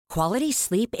Quality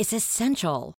sleep is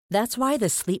essential. That's why the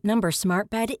Sleep Number Smart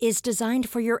Bed is designed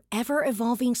for your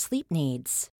ever-evolving sleep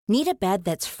needs. Need a bed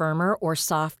that's firmer or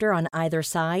softer on either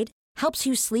side? Helps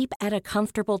you sleep at a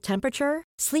comfortable temperature?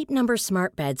 Sleep Number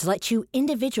Smart Beds let you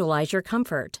individualize your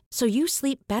comfort, so you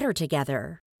sleep better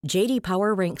together. J.D.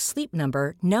 Power ranks Sleep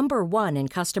Number number 1 in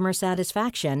customer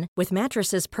satisfaction with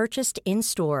mattresses purchased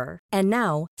in-store. And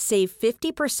now, save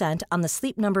 50% on the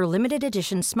Sleep Number Limited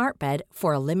Edition Smart Bed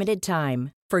for a limited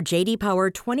time. For J.D. Power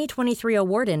 2023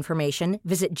 award information,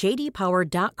 visit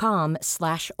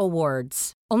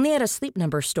jdpower.com/awards. Only at a Sleep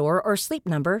Number store or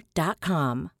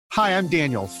sleepnumber.com. Hi, I'm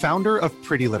Daniel, founder of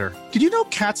Pretty Litter. Did you know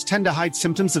cats tend to hide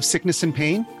symptoms of sickness and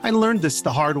pain? I learned this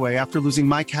the hard way after losing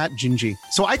my cat, Gingy.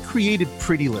 So I created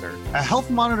Pretty Litter, a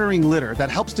health monitoring litter that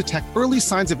helps detect early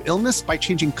signs of illness by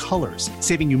changing colors,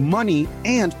 saving you money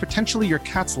and potentially your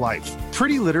cat's life.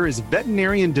 Pretty Litter is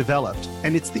veterinarian developed,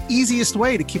 and it's the easiest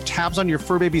way to keep tabs on your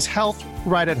fur baby's health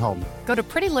right at home. Go to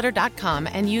prettylitter.com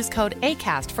and use code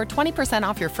ACAST for 20%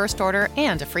 off your first order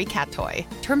and a free cat toy.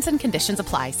 Terms and conditions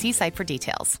apply. See site for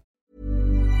details.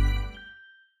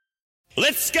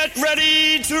 Let's get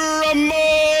ready to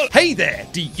rumble! Hey there!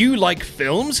 Do you like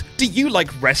films? Do you like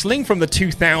wrestling from the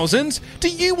 2000s? Do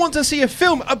you want to see a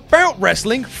film about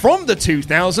wrestling from the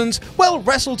 2000s? Well,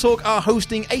 Wrestle Talk are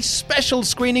hosting a special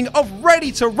screening of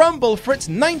Ready to Rumble for its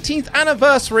 19th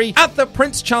anniversary at the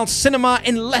Prince Charles Cinema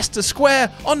in Leicester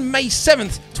Square on May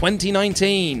 7th,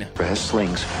 2019.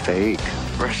 Wrestling's fake.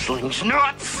 Wrestling's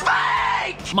not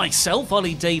fake! Myself,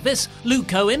 Ollie Davis,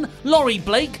 Luke Owen, Laurie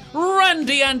Blake,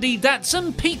 Randy Andy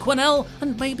Datson, Pete Quinnell,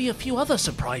 and maybe a few other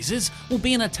surprises will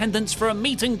be in attendance for a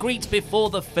meet and greet before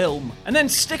the film. And then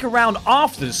stick around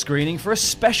after the screening for a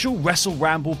special Wrestle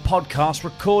Ramble podcast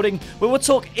recording where we'll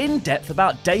talk in depth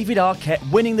about David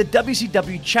Arquette winning the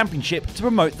WCW Championship to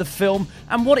promote the film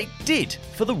and what it did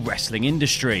for the wrestling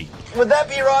industry. Would that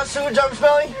be raw sewage I'm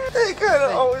smelling? I kind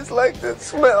of always like that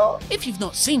smell. If you've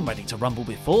not seen Ready to Rumble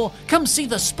before, come see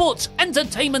the sports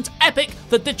entertainment epic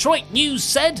the Detroit News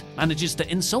said manages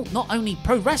to insult not only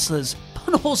pro wrestlers,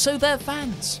 but also their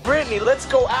fans. Brittany, let's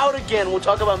go out again. We'll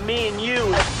talk about me and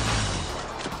you.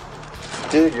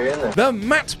 Dude, you're in there. The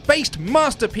mat-based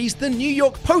masterpiece the New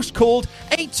York Post called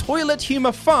a toilet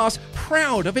humor farce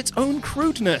proud of its own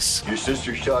crudeness. Your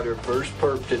sister shot her first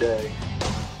perp today.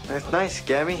 That's nice,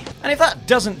 Gabby. And if that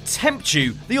doesn't tempt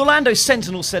you, the Orlando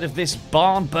Sentinel said of this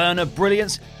barn burner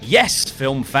brilliance, yes,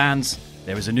 film fans,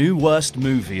 there is a new worst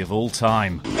movie of all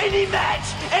time. Any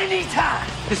match, anytime!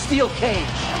 The steel cage.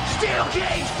 Steel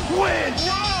Cage wins!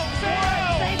 No!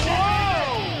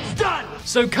 Done!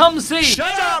 So come see...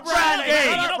 Shut up, Randy!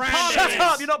 Shut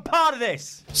up, you're not part of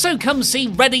this! So come see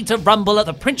Ready to Rumble at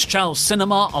the Prince Charles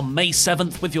Cinema on May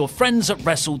 7th with your friends at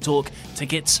Wrestle Talk.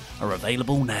 Tickets are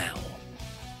available now.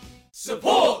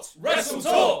 Support Wrestle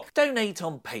Talk! Donate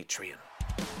on Patreon.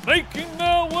 Making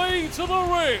their way to the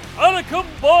ring at a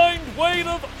combined weight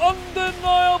of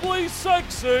undeniably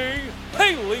sexy,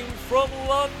 hailing from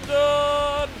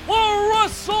London, the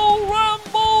Wrestle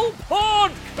Ramble Podcast!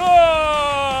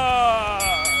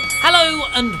 Hello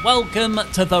and welcome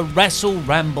to the Wrestle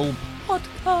Ramble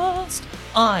Podcast.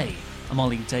 I am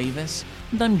Ollie Davis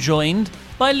and I'm joined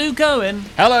by Luke Owen.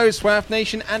 Hello, Swaff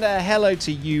Nation, and a hello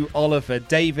to you, Oliver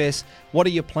Davis. What are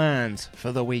your plans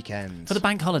for the weekend? For the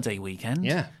bank holiday weekend?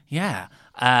 Yeah. Yeah.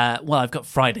 Well, I've got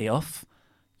Friday off.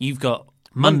 You've got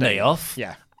Monday off.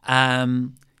 Yeah. I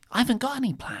haven't got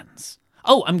any plans.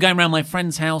 Oh, I'm going around my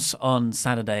friend's house on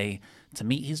Saturday to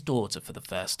meet his daughter for the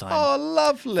first time. Oh,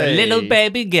 lovely. The little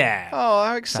baby girl. Oh, how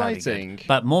That'll be exciting. good.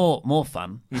 But more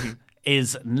fun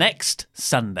is next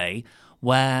Sunday,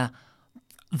 where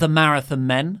the marathon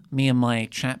men, me and my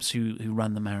chaps who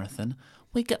run the marathon,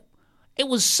 it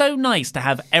was so nice to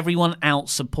have everyone out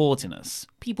supporting us.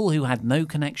 People who had no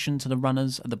connection to the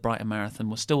runners at the Brighton Marathon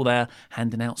were still there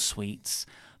handing out sweets.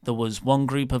 There was one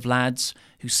group of lads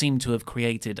who seemed to have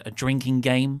created a drinking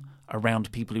game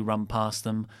around people who run past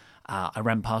them. I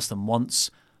ran past them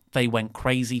once. They went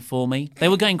crazy for me. They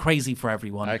were going crazy for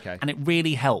everyone. Okay. And it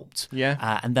really helped.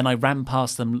 Yeah. And then I ran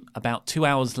past them about 2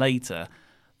 hours later.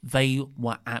 They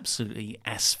were absolutely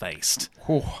S-faced.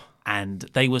 And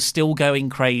they were still going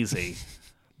crazy,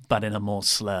 but in a more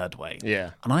slurred way.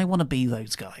 Yeah. And I want to be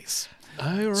those guys.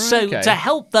 Oh, right. So okay. to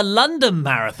help the London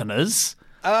marathoners,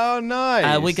 Oh,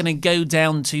 nice. we're going to go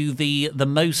down to the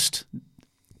most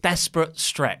desperate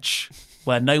stretch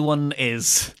where no one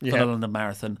is for the London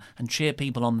Marathon and cheer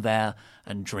people on there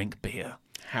and drink beer.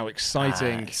 How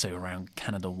exciting. So around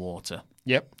Canada Water.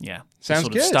 Yep. Yeah. Sounds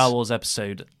sort good. of Star Wars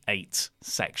Episode 8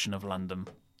 section of London.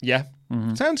 Yeah.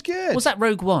 Sounds good. Was that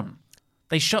Rogue One?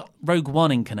 They shot Rogue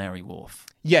One in Canary Wharf.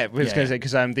 Yeah, I was going to say,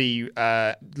 because the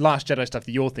Last Jedi stuff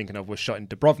that you're thinking of was shot in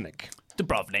Dubrovnik.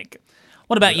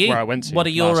 What about you? Where I went to what are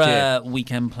your last year.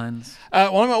 weekend plans?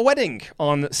 Well, I'm at a wedding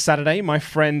on Saturday. My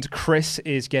friend Chris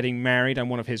is getting married. I'm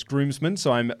one of his groomsmen,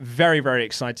 so I'm very, very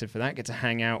excited for that. Get to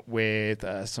hang out with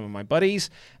some of my buddies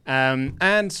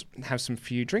and have some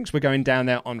few drinks. We're going down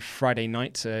there on Friday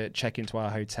night to check into our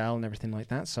hotel and everything like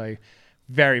that. So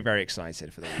very, very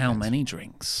excited for that. How many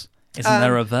drinks? Isn't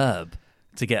there a verb?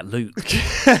 To get loot.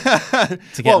 To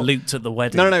get loot at the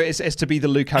wedding. No. It's to be the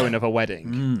Luke Owen of a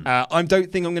wedding. I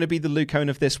don't think I'm going to be the Luke Owen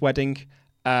of this wedding.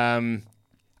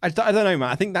 I don't know,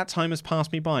 Matt. I think that time has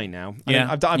passed me by now.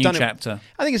 I've done new chapter.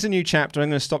 I think it's a new chapter. I'm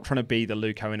going to stop trying to be the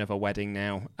Luke Owen of a wedding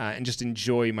now and just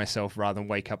enjoy myself rather than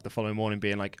wake up the following morning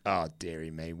being like, oh,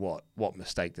 dearie me, what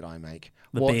mistake did I make?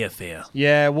 The beer fear.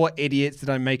 Yeah, what idiots did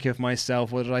I make of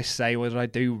myself? What did I say? What did I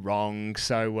do wrong?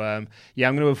 So, I'm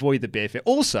going to avoid the beer fear.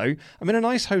 Also, I'm in a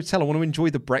nice hotel. I want to enjoy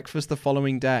the breakfast the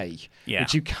following day,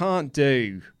 which you can't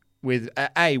do with,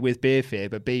 A, with beer fear,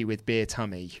 but B, with beer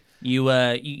tummy.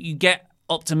 You get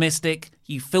optimistic,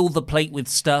 you fill the plate with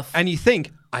stuff, and you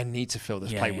think, I need to fill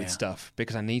this plate with stuff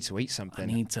because I need to eat something.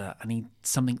 I need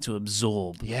something to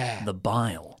absorb the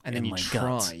bile and then in you my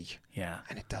try gut.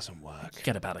 And it doesn't work.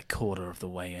 Get about a quarter of the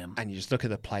way in and you just look at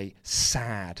the plate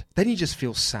sad. Then you just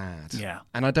feel sad.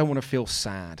 And I don't want to feel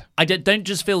sad. I don't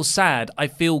just feel sad, I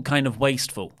feel kind of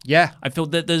wasteful. I feel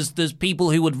that there's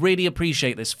people who would really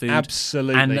appreciate this food.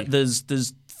 Absolutely. And there's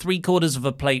 3/4 of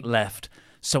a plate left.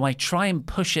 So I try and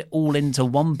push it all into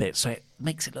one bit so it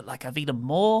makes it look like I've eaten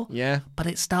more. But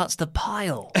it starts to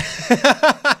pile.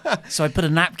 So I put a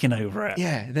napkin over it.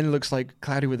 Then it looks like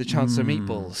Cloudy with a Chance of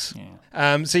Meatballs.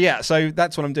 So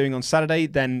that's what I'm doing on Saturday.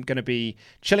 Then going to be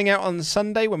chilling out on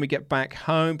Sunday when we get back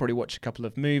home. Probably watch a couple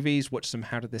of movies, watch some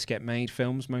How Did This Get Made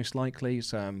films, most likely.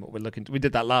 So we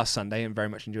did that last Sunday and very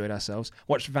much enjoyed ourselves.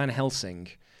 Watched Van Helsing,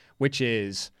 which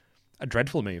is a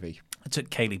dreadful movie. I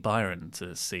took Kaylee Byron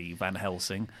to see Van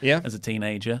Helsing as a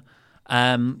teenager.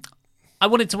 I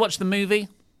wanted to watch the movie.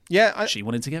 She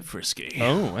wanted to get frisky.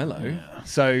 Oh, hello. Yeah.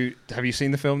 So, have you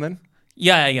seen the film then?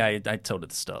 Yeah. I told her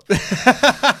to stop.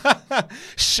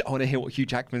 Shh, I want to hear what Hugh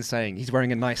Jackman's saying. He's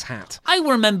wearing a nice hat. I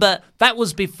remember that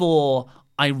was before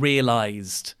I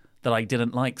realised that I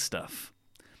didn't like stuff.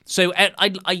 So,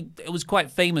 it was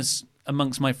quite famous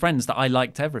amongst my friends that I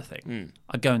liked everything.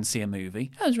 I'd go and see a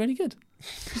movie. That was really good.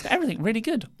 Just everything really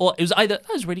good. Or it was either,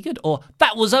 that was really good, or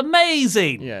that was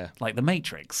amazing. Like The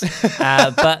Matrix. So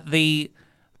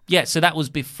that was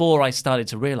before I started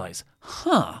to realise,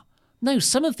 no,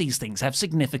 some of these things have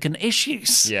significant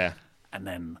issues. And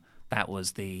then that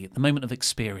was the moment of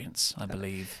experience, I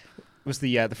believe. It was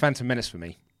the Phantom Menace for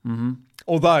me.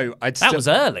 Although that was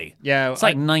early. Yeah. It's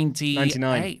like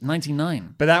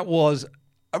 99. But that was...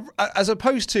 As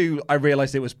opposed to, I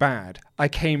realised it was bad, I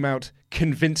came out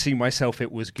convincing myself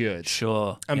it was good.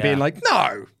 Sure. And being like,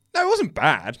 no, it wasn't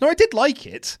bad. No, I did like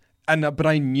it. But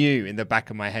I knew in the back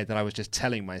of my head that I was just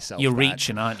telling myself You're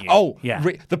reaching, aren't you? Oh, yeah.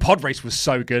 The pod race was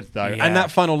so good, though. Yeah. And that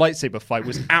final lightsaber fight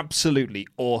was absolutely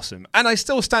awesome. And I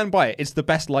still stand by it. It's the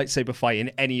best lightsaber fight in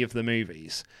any of the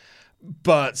movies.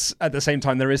 But at the same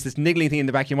time, there is this niggling thing in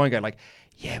the back of your mind going like,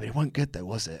 yeah, but it wasn't good though,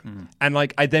 was it? And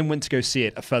like, I then went to go see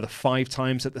it a further 5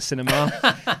 times at the cinema.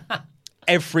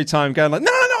 Every time going like,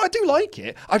 no, I do like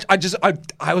it.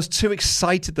 I was too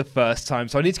excited the first time,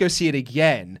 so I need to go see it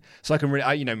again so I can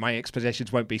really, my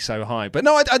expectations won't be so high. But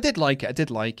no, I did like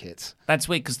it. That's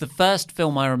weird because the first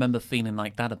film I remember feeling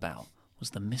like that about was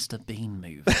the Mr. Bean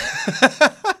movie.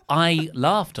 I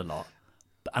laughed a lot.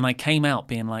 And I came out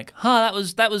being like, that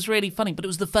was really funny. But it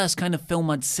was the first kind of film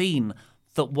I'd seen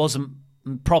that wasn't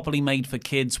properly made for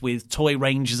kids with toy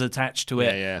ranges attached to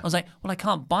it. Yeah. I was like, well, I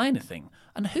can't buy anything.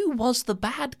 And who was the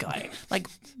bad guy? Like,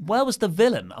 where was the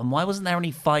villain? And why wasn't there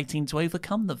any fighting to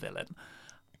overcome the villain?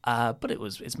 But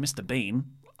it's Mr. Bean.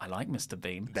 I like Mr.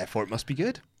 Bean. Therefore, it must be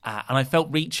good. And I felt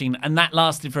reaching. And that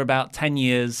lasted for about 10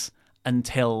 years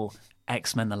until...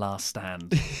 X-Men: The Last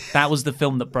Stand. That was the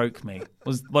film that broke me.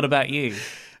 What about you?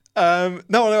 No,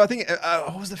 I think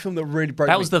what was the film that really broke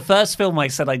me? That was the first film I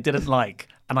said I didn't like,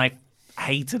 and I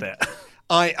hated it.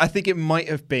 I think it might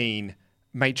have been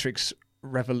Matrix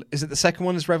Is it the second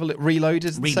one? Is Reloaded?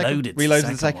 Reloaded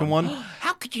the second one.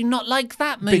 How could you not like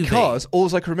that movie? Because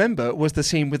all I can remember was the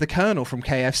scene with the Colonel from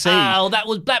KFC. Oh,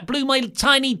 that blew my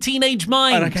tiny teenage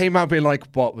mind. And I came out being like,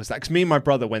 what was that? Because me and my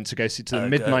brother went to go see the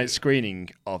midnight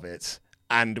screening of it.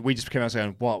 And we just came out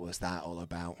going, what was that all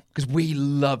about? Because we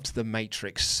loved The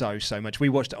Matrix so much. We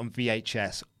watched it on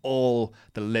VHS all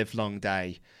the live long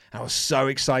day. And I was so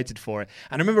excited for it.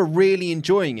 And I remember really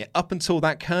enjoying it up until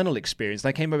that Colonel experience.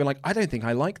 I came over like, I don't think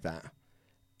I like that.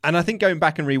 And I think going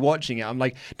back and rewatching it, I'm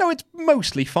like, no, it's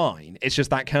mostly fine. It's just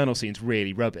that Colonel scene's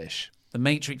really rubbish. The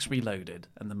Matrix Reloaded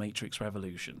and The Matrix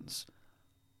Revolutions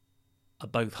are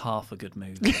both half a good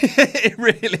movie. It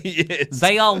really is.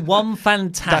 They are one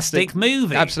fantastic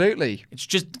movie. Absolutely. It's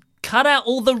just cut out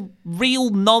all the real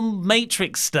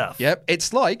non-Matrix stuff. Yep.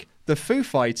 It's like the Foo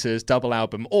Fighters double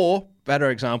album, or,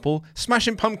 better example,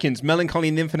 Smashing Pumpkins' Melancholy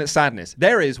and Infinite Sadness.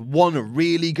 There is one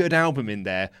really good album in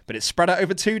there, but it's spread out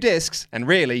over 2 discs, and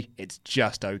really, it's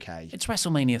just okay. It's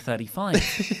WrestleMania 35.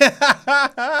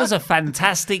 There's a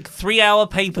fantastic 3-hour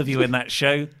pay-per-view in that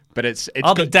show. But it's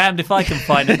I'll be damned if I can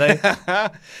find it,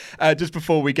 though. Just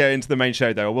before we go into the main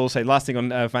show, though, I will say, last thing on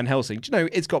Van Helsing, do you know,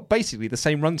 it's got basically the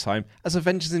same runtime as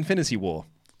Avengers Infinity War.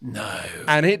 No.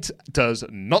 And it does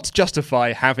not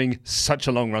justify having such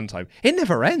a long runtime. It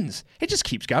never ends. It just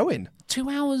keeps going. 2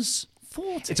 hours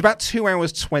 40. It's about 2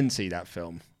 hours 20, that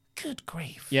film. Good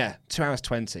grief. Yeah, 2 hours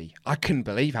 20. I couldn't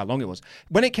believe how long it was.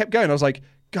 When it kept going, I was like,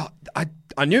 God,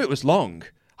 I knew it was long.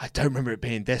 I don't remember it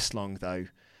being this long, though.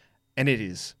 And it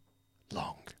is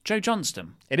long. Joe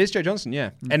Johnston. It is Joe Johnston,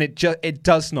 yeah. And it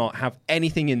does not have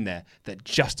anything in there that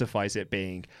justifies it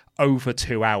being over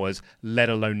 2 hours, let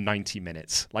alone 90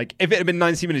 minutes. Like, if it had been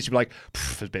 90 minutes, you'd be like,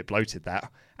 it's a bit bloated,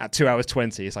 that. At 2 hours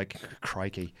 20, it's like,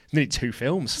 crikey. Nearly 2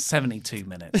 films. 72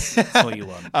 minutes. That's all you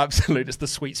want. Absolutely. It's the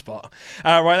sweet spot.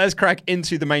 All right, let's crack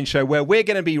into the main show where we're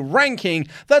going to be ranking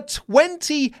the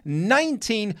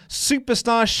 2019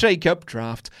 Superstar Shake-Up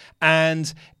Draft.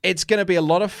 And it's going to be a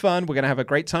lot of fun. We're going to have a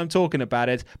great time talking about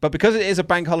it. But because it is a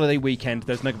bank holiday weekend,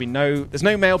 there's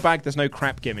no mailbag, there's no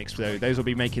crap gimmicks. So those will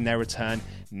be making their return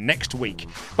next week.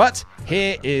 But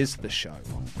here is the show.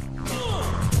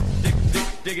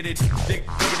 We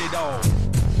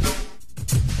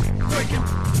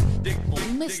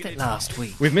missed it last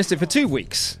week. We've missed it for 2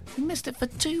 weeks. We missed it for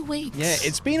 2 weeks. Yeah,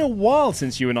 it's been a while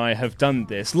since you and I have done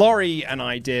this. Laurie and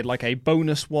I did like a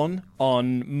bonus one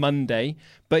on Monday.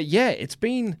 But yeah,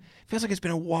 feels like it's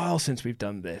been a while since we've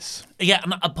done this. Yeah,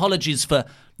 and apologies for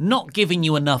not giving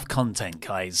you enough content,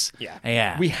 guys.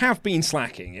 Yeah. We have been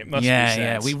slacking, it must be said.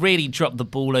 Yeah, we really dropped the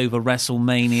ball over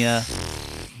WrestleMania.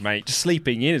 Mate, just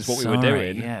sleeping in is what we were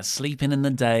doing. Yeah, sleeping in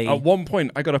the day. At one point,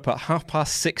 I got up at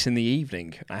 6:30 in the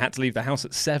evening. I had to leave the house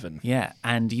at 7. Yeah,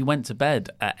 and you went to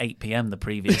bed at 8 p.m. the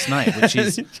previous night, which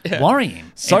is worrying.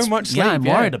 Much sleep. Yeah, I'm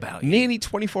worried about you. Nearly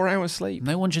 24 hours sleep.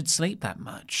 No one should sleep that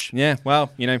much. Yeah,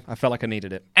 well, I felt like I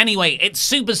needed it. Anyway, it's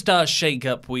Superstar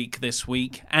Shake-Up Week this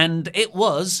week, and it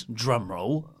was,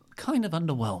 drumroll, kind of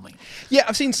underwhelming. Yeah,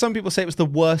 I've seen some people say it was the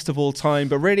worst of all time,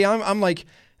 but really, I'm like,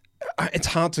 it's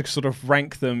hard to sort of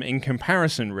rank them in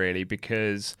comparison, really,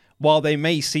 because while they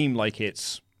may seem like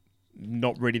it's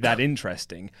not really that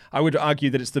interesting, I would argue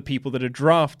that it's the people that are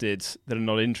drafted that are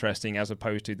not interesting as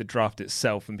opposed to the draft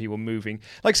itself and people moving.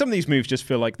 Like, some of these moves just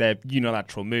feel like they're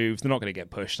unilateral moves. They're not going to get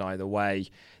pushed either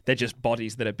way. They're just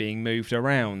bodies that are being moved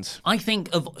around. I think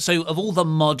of all the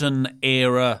modern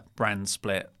era brand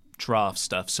split draft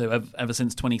stuff, so ever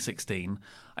since 2016,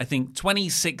 I think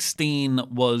 2016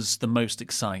 was the most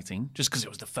exciting, just because it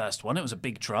was the first one. It was a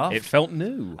big draft. It felt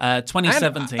new.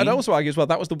 2017. And I'd also argue as well,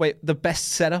 that was the best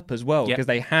setup as well, because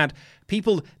they had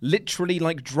people literally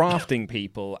like drafting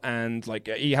people, and like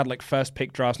you had like first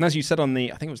pick drafts. And as you said on I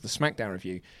think it was the SmackDown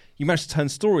review, you managed to turn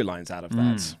storylines out of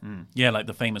that. Yeah, like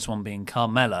the famous one being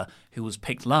Carmella, who was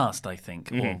picked last, I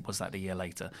think, or was that a year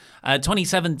later?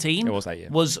 2017. It was that year.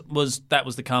 Was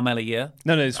the Carmella year?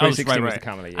 No, 2016 was the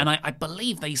Carmella year. And I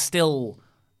believe they still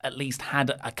at least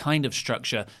had a kind of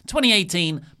structure.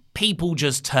 2018, people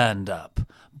just turned up.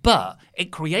 But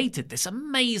it created this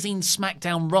amazing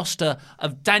SmackDown roster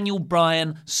of Daniel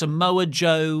Bryan, Samoa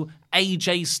Joe,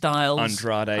 AJ Styles,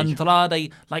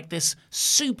 Andrade, like this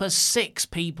super 6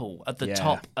 people at the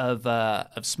top of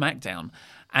SmackDown.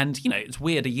 And, it's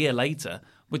weird, a year later,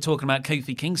 we're talking about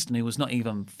Kofi Kingston, who was not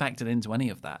even factored into any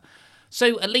of that.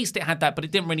 So at least it had that, but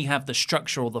it didn't really have the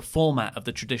structure or the format of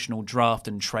the traditional draft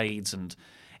and trades, and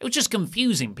it was just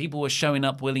confusing. People were showing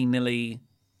up willy-nilly.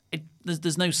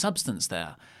 There's no substance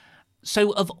there.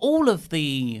 So of all of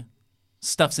the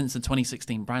stuff since the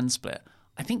 2016 brand split,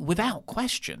 I think without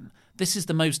question, this is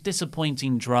the most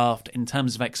disappointing draft in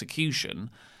terms of execution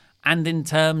and in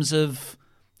terms of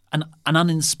an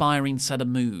uninspiring set of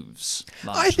moves.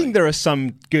 Largely. I think there are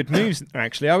some good moves,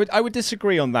 actually. I would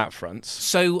disagree on that front.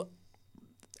 So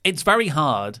it's very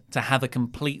hard to have a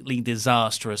completely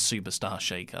disastrous superstar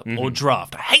shakeup or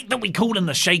draft. I hate that we call them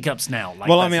the shakeups now.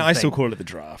 Well, I mean, I still call it the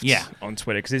draft on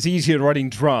Twitter because it's easier writing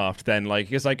draft than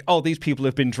it's like, oh, these people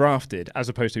have been drafted as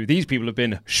opposed to these people have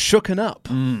been shooken up.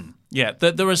 Yeah,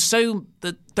 the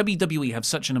WWE have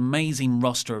such an amazing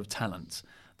roster of talent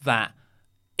that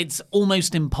it's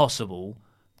almost impossible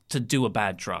to do a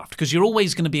bad draft because you're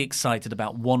always going to be excited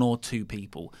about one or two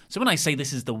people. So when I say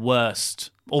this is the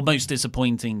worst or most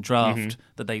disappointing draft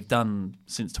that they've done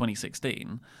since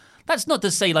 2016, that's not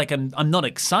to say I'm not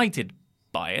excited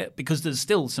by it because there's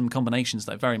still some combinations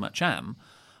that I very much am.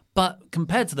 But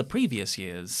compared to the previous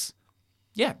years,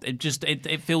 yeah,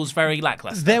 it feels very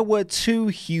lackluster. There were two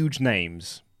huge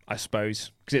names, I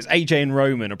suppose, because it's AJ and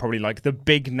Roman are probably the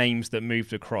big names that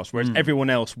moved across, whereas everyone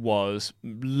else was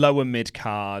lower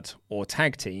mid-card or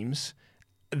tag teams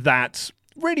that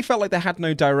really felt like they had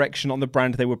no direction on the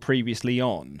brand they were previously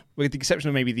on, with the exception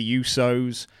of maybe the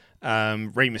Usos.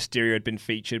 Rey Mysterio had been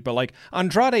featured, but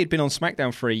Andrade had been on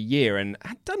SmackDown for a year and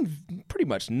had done pretty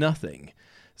much nothing.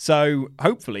 So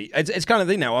hopefully, it's kind of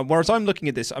the thing now. Whereas I'm looking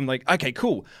at this, I'm like, okay,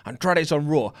 cool. Andrade's on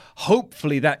Raw.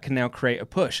 Hopefully that can now create a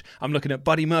push. I'm looking at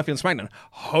Buddy Murphy on SmackDown.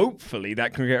 Hopefully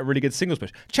that can create a really good singles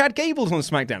push. Chad Gable's on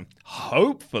SmackDown.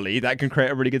 Hopefully that can create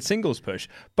a really good singles push.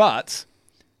 But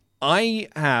I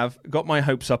have got my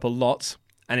hopes up a lot,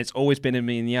 and it's always been in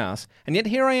me in the ass. And yet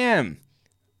here I am,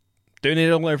 doing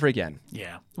it all over again.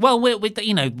 Yeah. Well,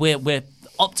 we're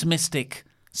optimistic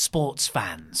sports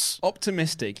fans.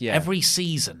 Optimistic, yeah. Every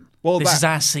season. Well, this is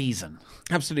our season.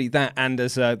 Absolutely that. And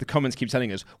as the comments keep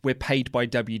telling us, we're paid by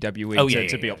WWE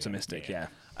to be optimistic, yeah.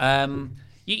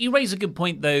 You raise a good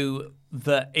point, though,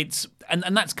 that it's...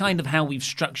 And that's kind of how we've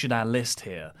structured our list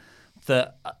here.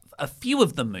 That a few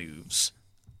of the moves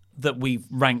that we've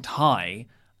ranked high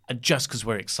are just because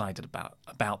we're excited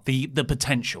about the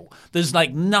potential. There's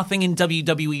nothing in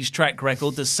WWE's track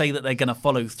record to say that they're going to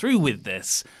follow through with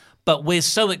this. But we're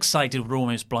so excited, we're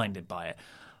almost blinded by it.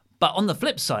 But on the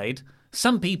flip side,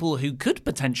 some people who could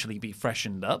potentially be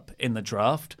freshened up in the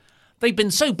draft, they've been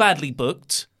so badly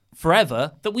booked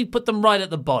forever that we put them right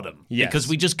at the bottom. Yes. Because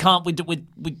we just can't,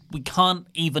 we can't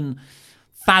even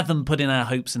fathom putting our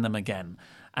hopes in them again.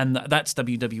 And that's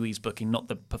WWE's booking, not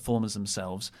the performers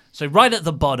themselves. So right at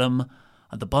the bottom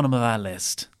of our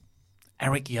list,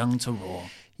 Eric Young to Raw.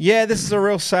 Yeah, this is a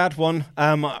real sad one.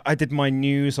 I did my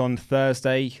news on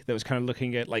Thursday that was kind of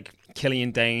looking at Killian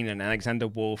Dane and Alexander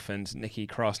Wolf and Nikki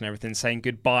Cross and everything, saying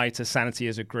goodbye to Sanity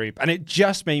as a group. And it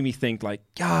just made me think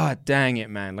God dang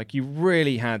it, man. You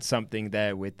really had something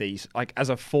there with these, as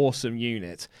a foursome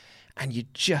unit, and you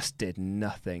just did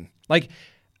nothing.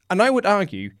 And I would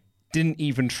argue, didn't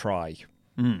even try.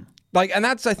 And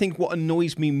that's, I think, what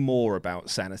annoys me more about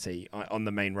Sanity on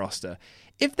the main roster.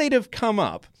 If they'd have come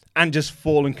up and just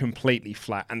fallen completely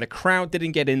flat and the crowd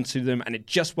didn't get into them and it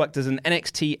just worked as an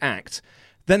NXT act,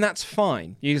 then that's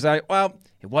fine. You say, well,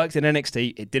 it worked in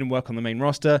NXT, it didn't work on the main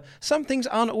roster. Some things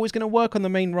aren't always going to work on the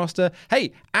main roster.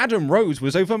 Hey, Adam Rose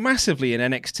was over massively in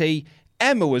NXT.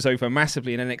 Emma was over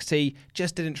massively in NXT,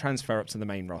 just didn't transfer up to the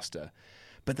main roster.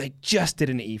 But they just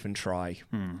didn't even try.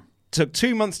 Took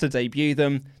 2 months to debut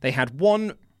them. They had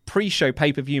one pre-show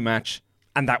pay-per-view match,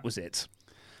 and that was it.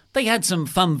 They had some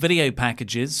fun video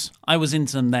packages. I was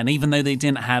into them then, even though they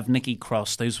didn't have Nikki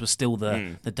Cross. Those were still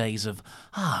the days of,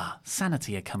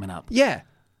 Sanity are coming up. Yeah,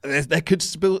 there could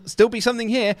still be something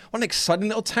here. What an exciting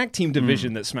little tag team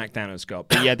division that SmackDown has got.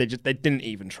 But yeah, they didn't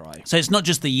even try. So it's not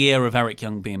just the year of Eric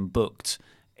Young being booked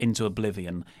into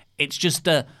oblivion. It's just,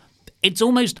 it's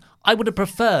almost, I would have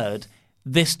preferred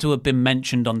this to have been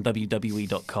mentioned on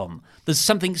WWE.com. There's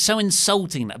something so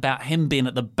insulting about him being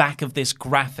at the back of this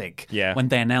graphic when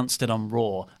they announced it on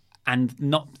Raw and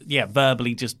not,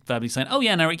 verbally saying, oh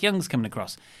yeah, and Eric Young's coming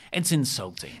across. It's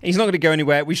insulting. He's not going to go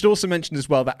anywhere. We should also mention as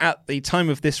well that at the time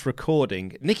of this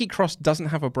recording, Nikki Cross doesn't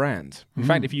have a brand. In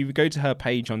fact, if you go to her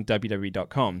page on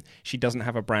WWE.com, she doesn't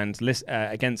have a brand list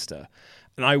against her.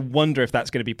 And I wonder if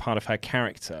that's going to be part of her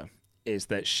character, is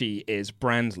that she is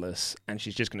brandless and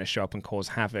she's just going to show up and cause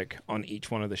havoc on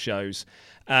each one of the shows.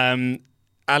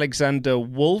 Alexander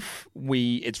Wolf,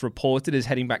 it's reported, is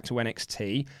heading back to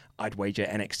NXT. I'd wager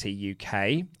NXT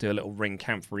UK, do a little ring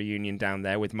camp reunion down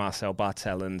there with Marcel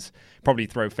Bartel and probably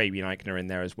throw Fabian Eichner in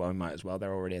there as well. Might as well.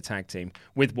 They're already a tag team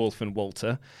with Wolf and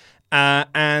Walter.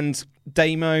 And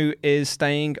Damo is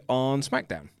staying on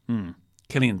SmackDown.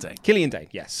 Killian Dane. Killian Dane,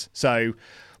 yes. So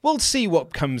we'll see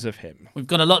what comes of him. We've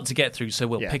got a lot to get through, so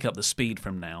we'll pick up the speed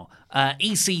from now.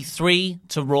 EC3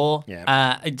 to Raw.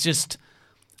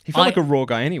 He felt like a Raw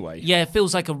guy anyway. Yeah, it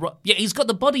feels like yeah, he's got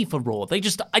the body for Raw. They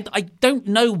just, I don't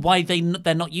know why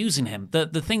they're not using him. The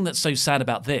thing that's so sad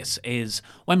about this is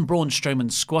when Braun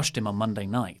Strowman squashed him on Monday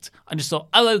night, I just thought,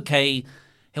 oh, okay,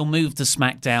 he'll move to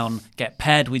SmackDown, get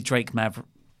paired with Drake Maverick,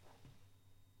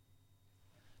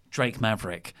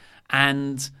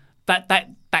 and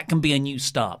that can be a new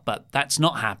start, but that's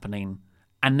not happening.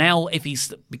 And now,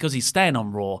 because he's staying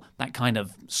on Raw, that kind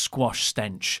of squash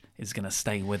stench is going to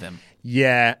stay with him.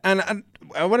 Yeah, and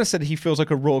when I said he feels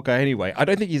like a Raw guy anyway, I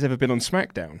don't think he's ever been on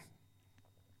SmackDown.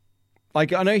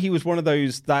 Like, I know he was one of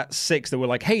that 6 that were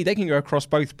like, hey, they can go across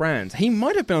both brands. He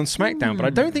might have been on SmackDown, but I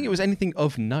don't think it was anything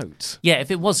of note. Yeah, if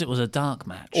it was a dark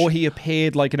match. Or he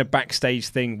appeared like in a backstage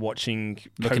thing watching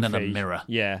Looking Kofi. at a mirror.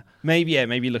 Yeah,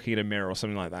 maybe looking at a mirror or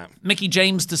something like that. Mickie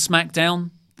James to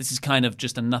SmackDown. This is kind of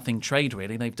just a nothing trade,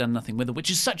 really. They've done nothing with her,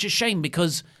 which is such a shame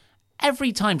because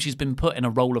every time she's been put in a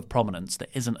role of prominence that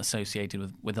isn't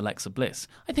associated with Alexa Bliss,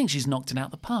 I think she's knocked it out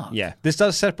the park. Yeah, this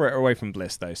does separate her away from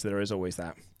Bliss, though, so there is always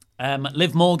that.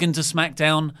 Liv Morgan to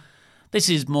SmackDown. This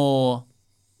is more...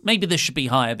 Maybe this should be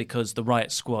higher because the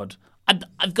Riot Squad... I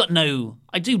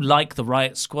do like the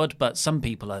Riot Squad, but some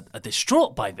people are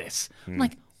distraught by this. I'm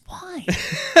like, why?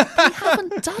 They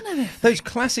haven't done anything. Those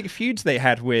classic feuds they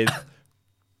had with...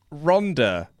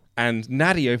 Ronda and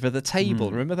Natty over the table.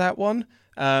 Remember that one?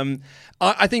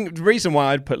 I think the reason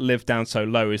why I'd put Liv down so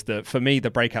low is that for me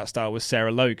the breakout star was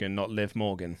Sarah Logan, not Liv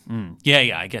Morgan.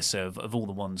 Yeah, I guess so. Of all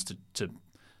the ones to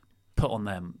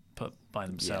put by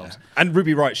themselves. Yeah. And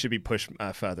Ruby Riott should be pushed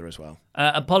further as well.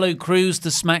 Apollo Crews to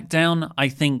SmackDown. I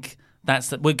think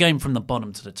we're going from the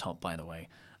bottom to the top, by the way.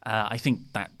 I think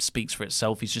that speaks for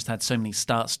itself. He's just had so many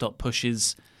start-stop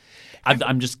pushes.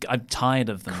 I'm tired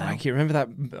of them now. Remember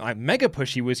that mega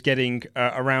push he was getting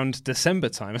around December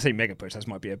time? I say mega push, that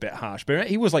might be a bit harsh, but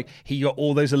he got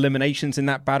all those eliminations in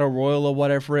that Battle Royal or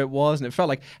whatever it was, and it felt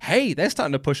like, hey, they're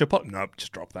starting to push up. Nope,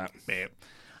 just drop that.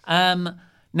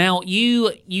 Now,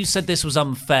 you said this was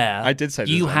unfair. I did say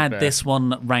this was unfair. You had this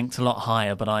one ranked a lot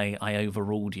higher, but I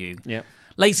overruled you. Yep.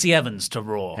 Lacey Evans to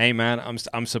Raw. Hey, man,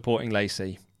 I'm supporting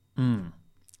Lacey.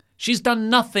 She's done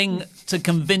nothing to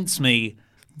convince me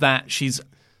that she's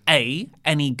A,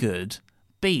 any good,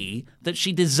 B, that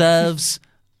she deserves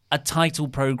a title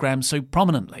program so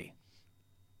prominently.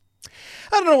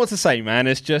 I don't know what to say, man.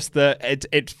 It's just that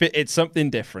it's something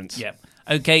different. Yeah.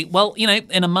 Okay, well,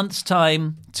 in a month's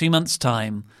time, 2 months'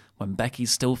 time, when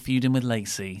Becky's still feuding with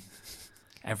Lacey,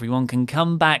 everyone can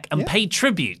come back and pay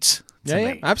tribute to me.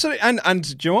 Yeah, absolutely.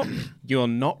 And do you know what? You're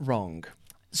not wrong.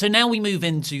 So now we move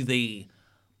into the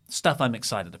stuff I'm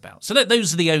excited about. So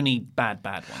those are the only bad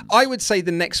ones. I would say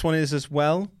the next one is as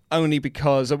well, only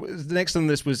because the next on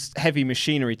this was Heavy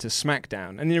Machinery to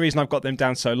SmackDown. And the reason I've got them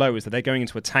down so low is that they're going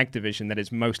into a tag division that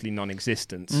is mostly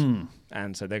non-existent.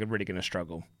 And so they're really going to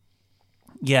struggle.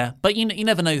 Yeah, but you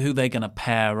never know who they're going to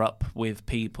pair up with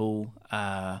people.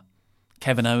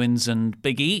 Kevin Owens and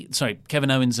Kevin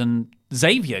Owens and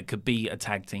Xavier could be a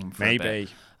tag team for a bit.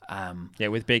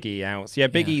 With Big E out. Yeah,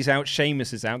 Big E's out,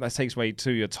 Sheamus is out. That takes away 2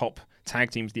 of your top tag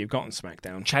teams that you've got on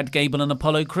SmackDown. Chad Gable and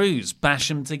Apollo Crews, bash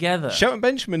them together. Shelton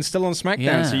Benjamin's still on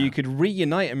SmackDown, so you could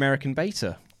reunite American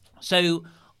Beta. So,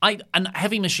 and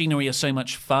Heavy Machinery are so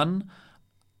much fun.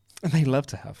 And they love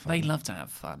to have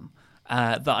fun.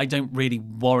 That I don't really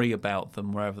worry about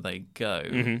them wherever they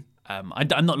go.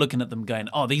 I'm not looking at them going,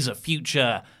 oh, these are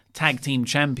future tag team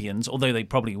champions, although they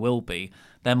probably will be.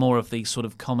 They're more of the sort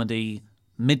of comedy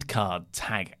mid-card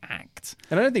tag act.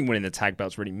 And I don't think winning the tag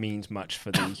belts really means much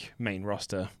for the main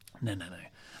roster. No.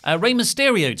 Rey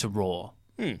Mysterio to Raw.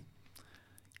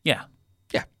 Yeah.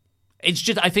 It's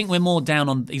just, I think we're more down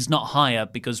on, he's not higher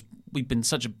because we've been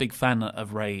such a big fan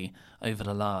of Rey over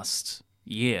the last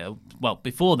year. Well,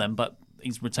 before then, but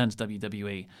he's returned to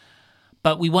WWE.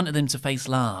 But we wanted him to face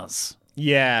Lars.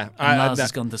 Yeah. And Lars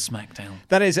has gone to SmackDown.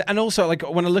 That is, and also, like,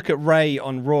 when I look at Rey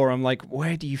on Raw, I'm like,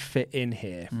 where do you fit in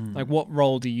here? Like, what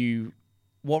role do you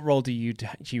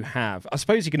have? I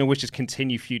suppose you can always just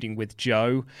continue feuding with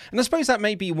Joe. And I suppose that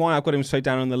may be why I've got him so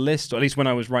down on the list, or at least when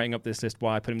I was writing up this list,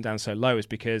 why I put him down so low, is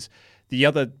because the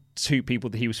other 2 people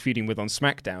that he was feuding with on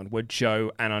SmackDown were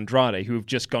Joe and Andrade, who have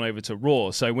just gone over to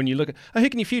Raw. So when you look at, who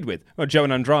can you feud with? Well, Joe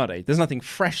and Andrade. There's nothing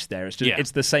fresh there. It's just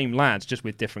it's the same lads, just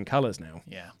with different colours now.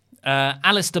 Yeah.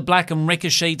 Aleister Black and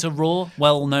Ricochet to Raw,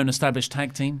 well-known established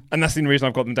tag team. And that's the reason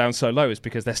I've got them down so low, is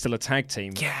because they're still a tag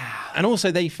team. Yeah. And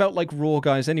also, they felt like Raw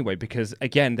guys anyway, because,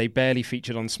 again, they barely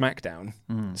featured on SmackDown.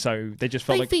 So they just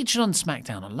felt They featured on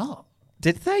SmackDown a lot.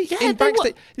 Did they? Yeah,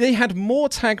 they had more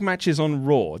tag matches on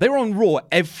Raw. They were on Raw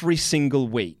every single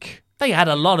week. They had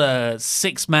a lot of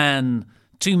 6-man,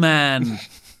 2-man,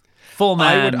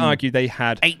 4-man. I would argue they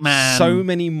had 8-man. so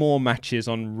many more matches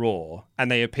on Raw,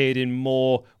 and they appeared in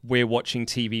more We're Watching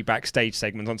TV backstage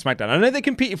segments on SmackDown. I know they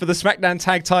competed for the SmackDown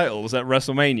tag titles at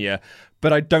WrestleMania,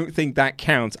 but I don't think that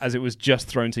counts, as it was just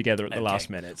thrown together at the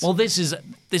last minute. Well, this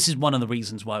is one of the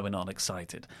reasons why we're not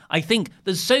excited. I think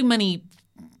there's so many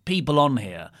people on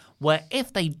here where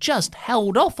if they just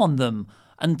held off on them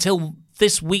until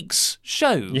this week's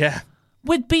show,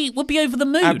 would be over the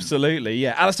moon. Absolutely,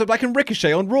 yeah. Aleister Black and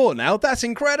Ricochet on Raw now. That's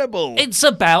incredible. It's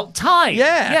about time.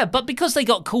 Yeah. But because they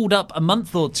got called up a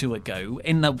month or two ago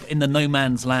in the no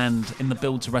man's land in the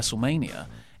build to WrestleMania,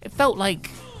 it felt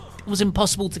like it was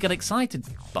impossible to get excited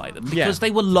by them because they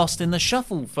were lost in the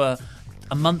shuffle for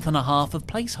a month and a half of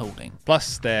placeholding.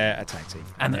 Plus, they're a tag team.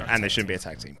 And they shouldn't be a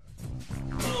tag team.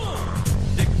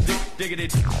 Diggity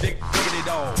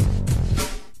dog.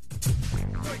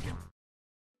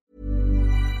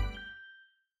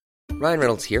 Ryan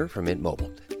Reynolds here from Mint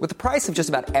Mobile. With the price of just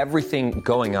about everything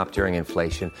going up during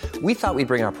inflation, we thought we'd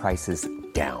bring our prices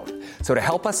down. So to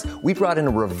help us, we brought in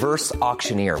a reverse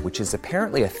auctioneer, which is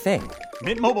apparently a thing.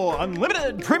 Mint Mobile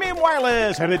Unlimited Premium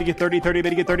Wireless. How to get 30, 30,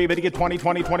 bit to get 30, bit to get 20,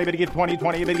 20, 20, bit to get 20,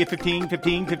 20, bit to get 15,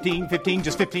 15, 15, 15,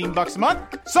 just $15 a month?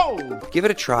 Sold! Give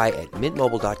it a try at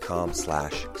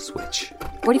mintmobile.com/switch.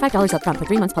 $45 up front for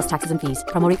 3 months plus taxes and fees.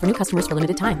 Promo rate for new customers for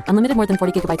limited time. Unlimited more than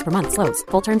 40 gigabytes per month. Slows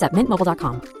full terms at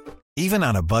mintmobile.com. Even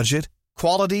on a budget,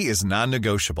 quality is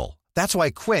non-negotiable. That's why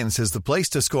Quince is the place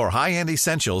to score high-end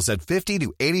essentials at 50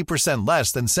 to 80%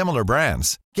 less than similar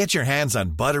brands. Get your hands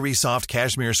on buttery soft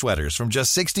cashmere sweaters from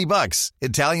just $60,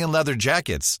 Italian leather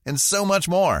jackets, and so much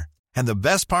more. And the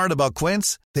best part about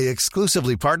Quince, they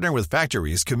exclusively partner with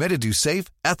factories committed to safe,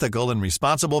 ethical, and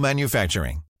responsible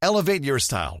manufacturing. Elevate your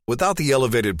style without the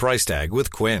elevated price tag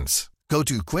with Quince. Go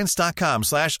to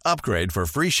quince.com/upgrade for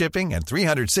free shipping and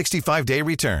 365-day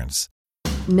returns.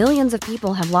 Millions of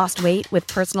people have lost weight with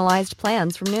personalized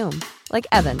plans from Noom. Like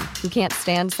Evan, who can't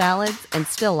stand salads and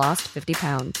still lost 50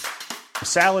 pounds.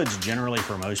 Salads generally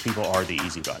for most people are the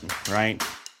easy button, right?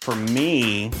 For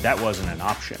me, that wasn't an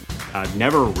option. I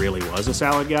never really was a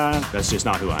salad guy. That's just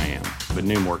not who I am. But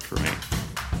Noom worked for me.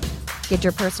 Get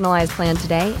your personalized plan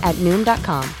today at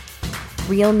Noom.com.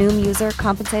 Real Noom user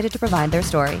compensated to provide their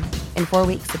story. In 4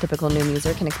 weeks, the typical Noom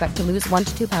user can expect to lose 1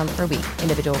 to 2 pounds per week.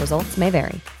 Individual results may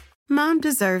vary. Mom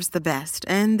deserves the best,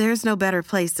 and there's no better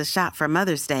place to shop for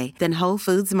Mother's Day than Whole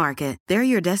Foods Market. They're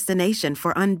your destination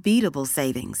for unbeatable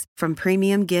savings, from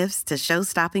premium gifts to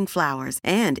show-stopping flowers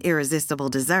and irresistible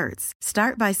desserts.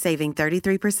 Start by saving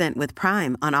 33% with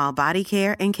Prime on all body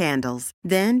care and candles.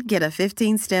 Then get a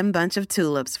 15-stem bunch of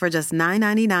tulips for just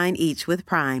 $9.99 each with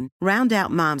Prime. Round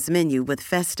out Mom's menu with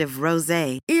festive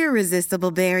rosé,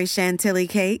 irresistible berry chantilly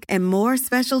cake, and more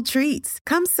special treats.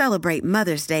 Come celebrate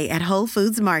Mother's Day at Whole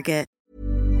Foods Market.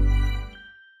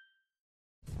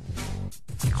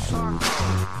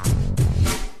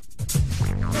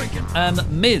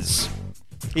 Miz.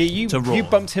 Yeah, you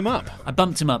bumped him up. I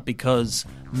bumped him up because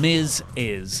Miz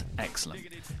is excellent.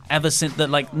 Ever since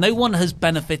that, no one has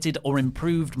benefited or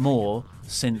improved more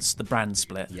since the brand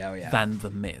split than the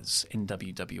Miz in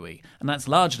WWE, and that's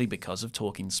largely because of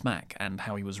Talking Smack and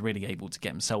how he was really able to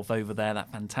get himself over there.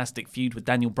 That fantastic feud with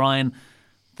Daniel Bryan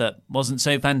that wasn't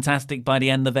so fantastic by the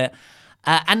end of it.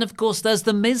 And of course, there's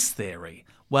the Miz theory,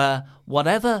 where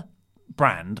whatever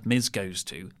brand Miz goes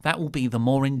to, that will be the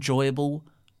more enjoyable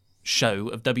show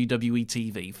of WWE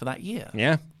TV for that year.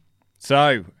 Yeah.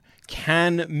 So,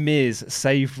 can Miz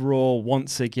save Raw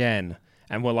once again?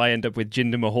 And will I end up with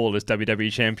Jinder Mahal as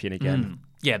WWE champion again?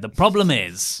 Yeah, the problem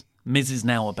is Miz is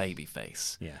now a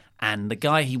babyface. Yeah. And the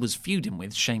guy he was feuding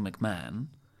with, Shane McMahon,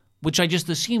 which I just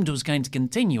assumed was going to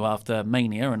continue after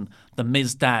Mania and the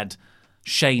Miz Dad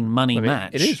Shane money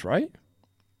match. It is, right?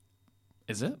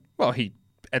 Is it? Well, he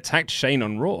attacked Shane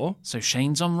on Raw. So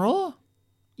Shane's on Raw?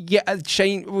 Yeah,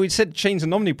 Shane. We said Shane's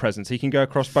an omnipresence. He can go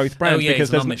across both brands because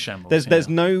there's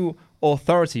no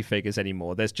authority figures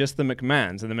anymore. There's just the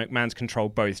McMahons, and the McMahons control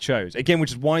both shows. Again,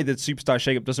 which is why the Superstar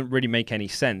Shakeup doesn't really make any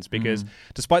sense, because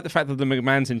despite the fact that the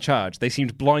McMahon's in charge, they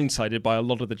seemed blindsided by a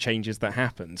lot of the changes that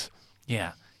happened.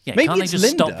 Yeah. Yeah, maybe can't they it's just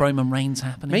Linda. stop Roman Reigns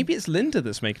happening? Maybe it's Linda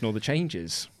that's making all the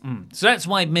changes. So that's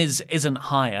why Miz isn't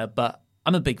higher, but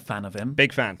I'm a big fan of him.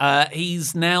 Big fan.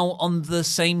 He's now on the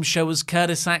same show as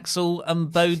Curtis Axel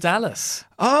and Bo Dallas.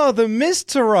 Oh, the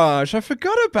Miztourage. I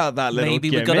forgot about that little Maybe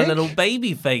gimmick. we've got a little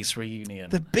babyface reunion.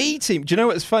 The B team. Do you know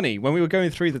what's funny? When we were going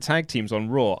through the tag teams on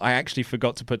Raw, I actually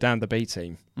forgot to put down the B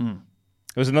team. There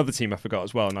was another team I forgot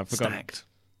as well, and I forgot. Stacked.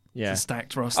 Yeah. It's a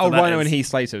stacked roster. Oh, that Rhino is. and Heath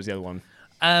Slater was the other one.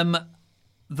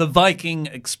 The Viking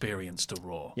experience to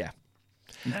Raw. Yeah.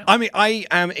 No. I mean, I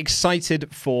am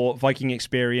excited for Viking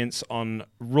Experience on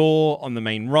Raw, on the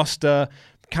main roster.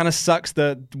 Kind of sucks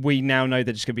that we now know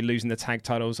they're just going to be losing the tag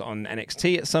titles on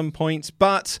NXT at some point.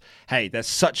 But, hey, they're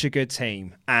such a good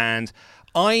team. And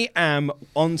I am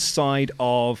on side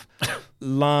of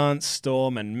Lance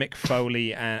Storm and Mick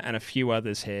Foley and a few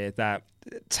others here that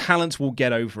talent will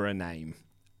get over a name.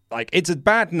 Like, it's a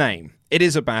bad name. It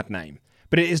is a bad name.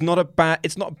 But it's not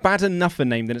bad enough a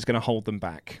name that it's going to hold them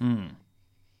back.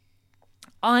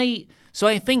 So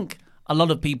I think a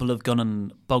lot of people have gone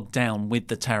and bogged down with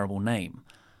the terrible name.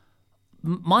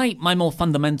 My more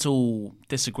fundamental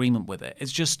disagreement with it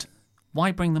is just,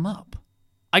 why bring them up?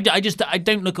 I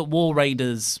don't look at War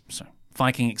Raiders,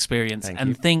 Viking Experience,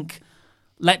 think,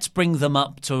 let's bring them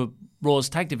up to Raw's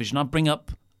tag division. I'd bring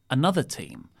up another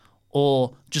team,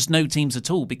 or just no teams at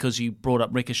all, because you brought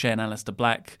up Ricochet and Aleister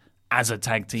Black as a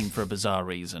tag team for a bizarre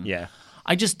reason. Yeah.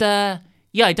 I just, I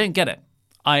don't get it.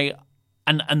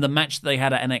 And the match that they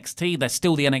had at NXT, they're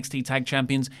still the NXT Tag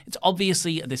Champions. It's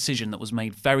obviously a decision that was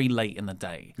made very late in the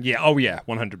day. Yeah,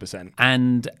 100%.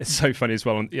 And it's so funny as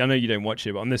well. I know you don't watch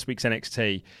it, but on this week's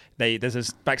NXT, there's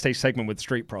a backstage segment with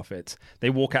Street Profits. They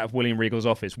walk out of William Regal's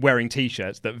office wearing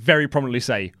T-shirts that very prominently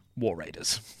say War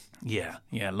Raiders. Yeah,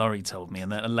 Laurie told me.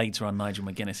 And then later on, Nigel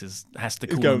McGuinness has to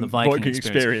call Go them the Viking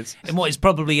Experience. In what is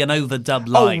probably an overdub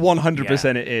line.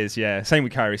 100% it is, yeah. Same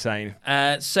with Kairi Sane.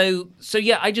 So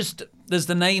yeah, there's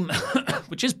the name,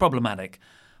 which is problematic,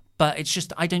 but it's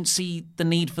just, I don't see the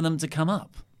need for them to come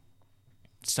up.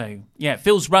 So, yeah, it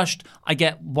feels rushed. I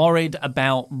get worried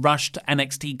about rushed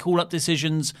NXT call-up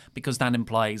decisions because that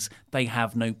implies they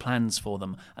have no plans for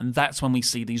them. And that's when we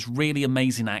see these really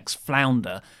amazing acts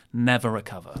flounder, never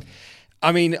recover.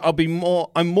 I mean,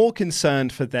 I'm more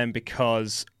concerned for them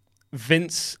because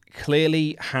Vince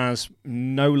clearly has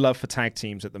no love for tag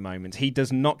teams at the moment. He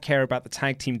does not care about the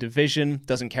tag team division,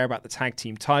 doesn't care about the tag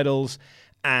team titles.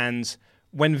 And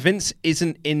when Vince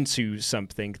isn't into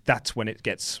something, that's when it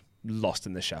gets lost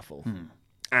in the shuffle.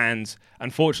 And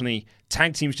unfortunately,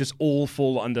 tag teams just all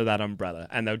fall under that umbrella,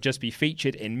 and they'll just be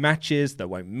featured in matches that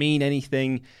won't mean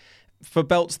anything for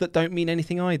belts that don't mean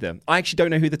anything either. I actually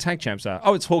don't know who the tag champs are.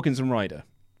 Oh, it's Hawkins and Ryder.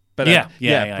 But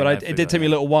it did take me a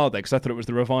little while there because I thought it was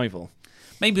the Revival.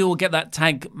 Maybe we'll get that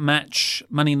tag match,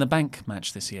 Money in the Bank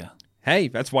match this year. Hey,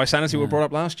 that's why Sanity were brought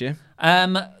up last year.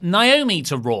 Naomi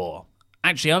to Raw.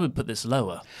 Actually, I would put this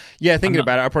lower. Yeah, thinking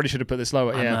about it, I probably should have put this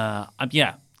lower.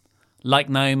 Like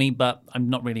Naomi, but I'm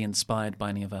not really inspired by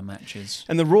any of her matches.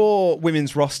 And the Raw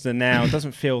women's roster now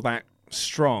doesn't feel that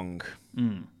strong.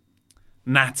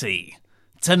 Natty.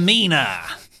 Tamina.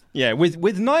 Yeah,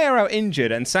 with Nia out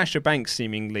injured and Sasha Banks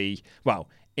seemingly,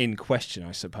 in question,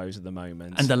 I suppose, at the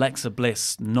moment. And Alexa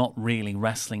Bliss not really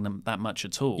wrestling them that much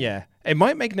at all. Yeah, it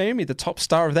might make Naomi the top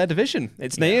star of their division.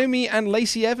 It's Naomi and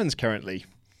Lacey Evans currently.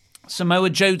 Samoa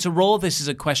Joe to Raw, this is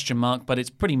a question mark, but it's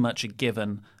pretty much a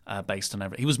given based on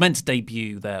everything. He was meant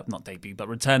to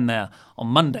return there on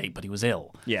Monday, but he was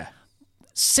ill. Yeah.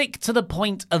 Sick to the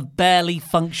point of barely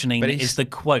functioning is the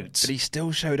quote. But he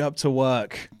still showed up to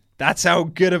work. That's how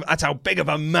big of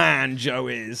a man Joe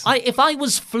is. If I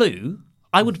was flu,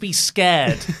 I would be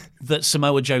scared that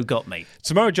Samoa Joe got me.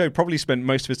 Samoa Joe probably spent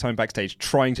most of his time backstage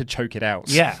trying to choke it out.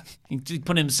 Yeah. He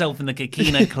put himself in the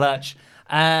Kikina clutch.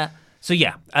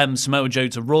 Samoa Joe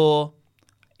to Raw.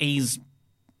 He's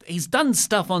done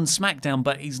stuff on SmackDown,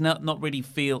 but he's not really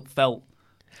felt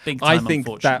big time,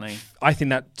 unfortunately. I think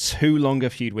that too long a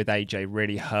feud with AJ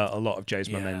really hurt a lot of Joe's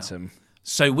momentum.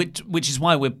 So, which is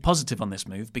why we're positive on this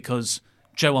move, because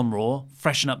Joe on Raw,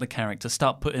 freshen up the character,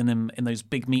 start putting him in those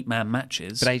big meat man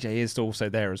matches. But AJ is also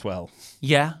there as well.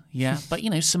 Yeah. But,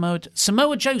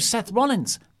 Samoa Joe, Seth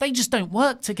Rollins, they just don't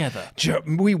work together.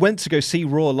 We went to go see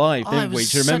Raw live, didn't we?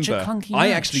 Do you remember? Such a clunky I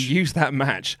match. actually used that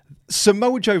match.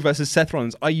 Samoa Joe versus Seth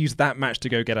Rollins, I used that match to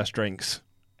go get us drinks.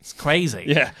 It's crazy.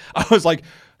 Yeah. I was like,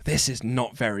 this is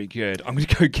not very good. I'm going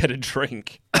to go get a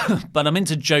drink. But I'm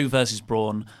into Joe versus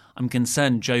Braun. I'm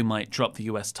concerned Joe might drop the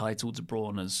US title to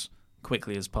Braun as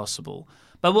quickly as possible.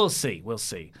 But we'll see.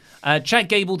 Chad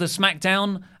Gable to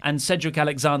SmackDown and Cedric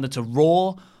Alexander to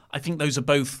Raw. I think those are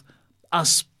both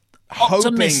us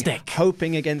optimistic.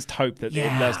 Hoping against hope that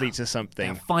it does lead to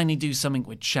something. They'll finally do something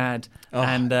with Chad.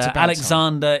 And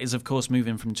Alexander is, of course,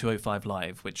 moving from 205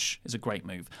 Live, which is a great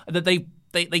move. That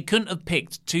they couldn't have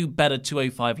picked two better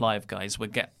 205 Live guys. We'll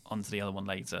get onto the other one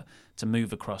later, to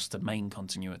move across to main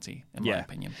continuity, in my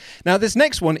opinion. Now, this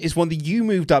next one is one that you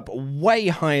moved up way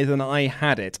higher than I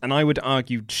had it, and I would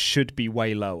argue should be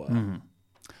way lower.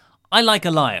 I like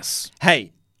Elias.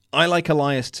 Hey, I like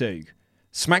Elias too.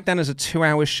 SmackDown is a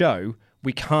 2-hour show.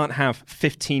 We can't have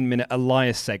 15-minute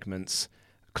Elias segments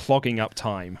clogging up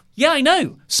time. Yeah, I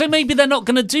know. So maybe they're not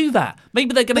going to do that.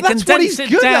 Maybe they're going to That's what condense he's it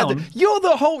good down.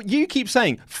 at. You keep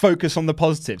saying focus on the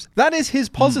positives. That is his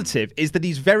positive, is that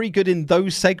he's very good in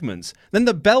those segments. Then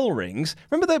the bell rings.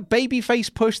 Remember the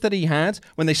babyface push that he had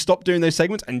when they stopped doing those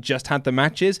segments and just had the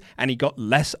matches, and he got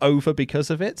less over because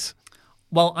of it?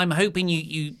 Well, I'm hoping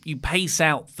you pace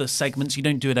out the segments. You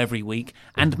don't do it every week.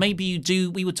 And maybe you do.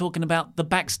 We were talking about the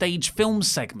backstage film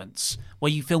segments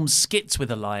where you film skits with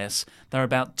Elias. They're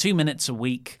about 2 minutes a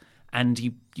week, and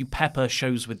you pepper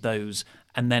shows with those.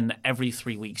 And then every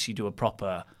 3 weeks you do a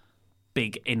proper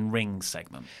big in-ring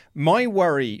segment. My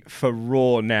worry for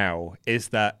Raw now is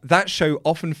that show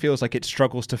often feels like it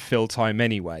struggles to fill time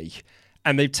anyway.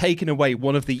 And they've taken away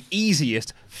one of the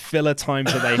easiest filler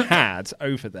times that they had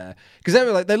over there. Because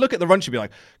they look at the run sheet and be like,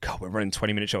 God, we're running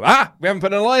 20-minute show. We haven't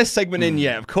put an Elias segment in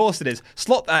yet. Of course it is.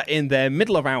 Slot that in there,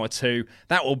 middle of hour 2.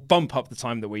 That will bump up the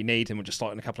time that we need, and we'll just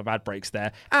slot in a couple of ad breaks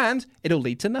there. And it'll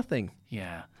lead to nothing.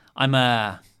 Yeah.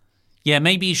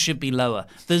 Maybe you should be lower.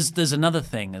 There's another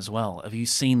thing as well. Have you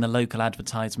seen the local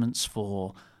advertisements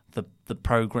for the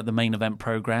main event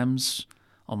programs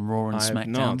on Raw and SmackDown?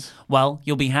 Not. Well,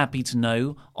 you'll be happy to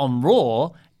know on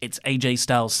Raw, it's AJ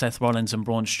Styles, Seth Rollins, and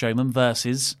Braun Strowman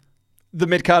versus the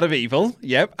mid-card of evil.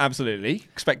 Yep, absolutely.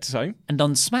 Expect so. And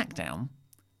on SmackDown,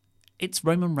 it's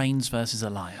Roman Reigns versus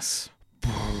Elias.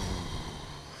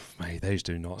 Mate, those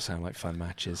do not sound like fun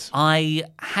matches. I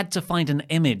had to find an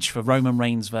image for Roman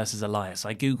Reigns versus Elias.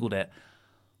 I Googled it.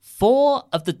 4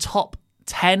 of the top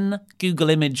 10 Google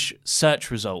image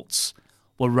search results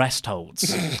were rest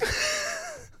holds.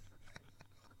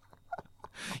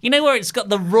 You know where it's got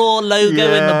the Raw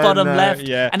logo in the bottom left?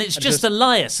 Yeah. And it's just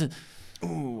Elias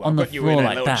on the floor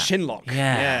like that. Chinlock.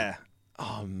 Yeah.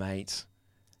 Oh, mate.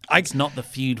 It's not the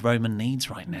feud Roman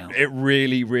needs right now. It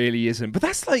really, really isn't. But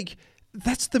that's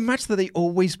the match that they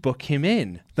always book him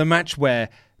in. The match where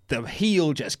the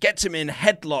heel just gets him in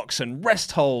headlocks and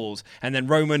rest holds, and then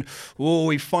Roman,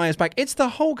 he fires back. It's the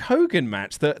Hulk Hogan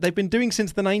match that they've been doing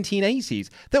since the 1980s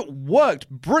that worked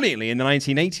brilliantly in the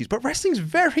 1980s, but wrestling's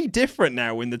very different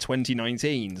now in the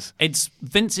 2019s.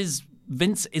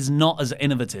 Vince is not as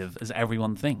innovative as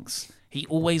everyone thinks. He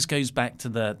always goes back to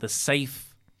the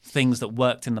safe things that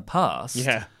worked in the past.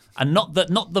 Yeah. And not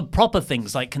the proper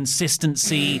things like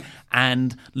consistency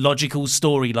and logical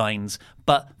storylines,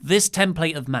 but this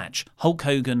template of match: Hulk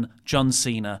Hogan, John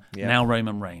Cena, now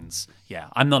Roman Reigns. Yeah,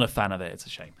 I'm not a fan of it. It's a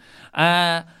shame.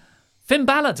 Finn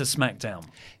Balor to SmackDown.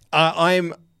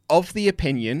 I'm of the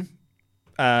opinion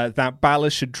that Balor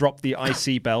should drop the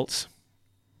IC belt.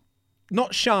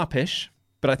 Not sharpish,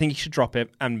 but I think he should drop it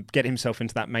and get himself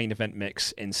into that main event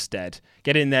mix instead.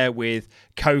 Get in there with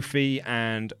Kofi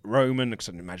and Roman, because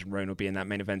I can imagine Roman will be in that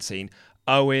main event scene.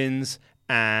 Owens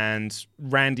and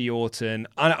Randy Orton.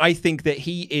 I think that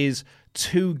he is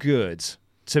too good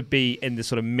to be in the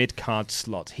sort of mid-card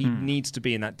slot. He needs to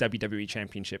be in that WWE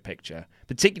Championship picture,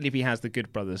 particularly if he has the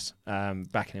Good Brothers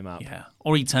backing him up. Yeah,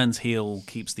 or he turns heel,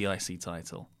 keeps the IC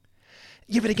title.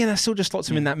 Yeah, but again, that still just slots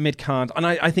him in that mid-card, and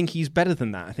I think he's better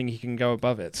than that. I think he can go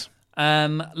above it.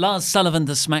 Lars Sullivan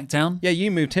to SmackDown. Yeah,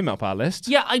 you moved him up our list.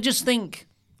 Yeah, I just think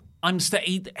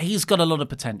he's got a lot of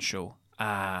potential.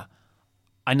 I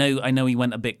know he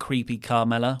went a bit creepy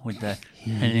Carmella with the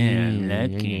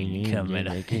lucky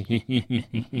Carmella.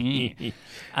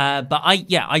 But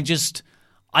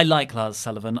I like Lars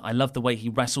Sullivan. I love the way he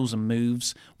wrestles and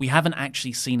moves. We haven't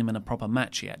actually seen him in a proper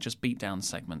match yet, just beatdown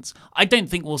segments. I don't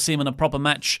think we'll see him in a proper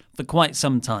match for quite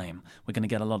some time. We're going to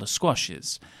get a lot of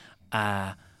squashes.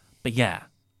 But yeah,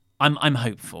 I'm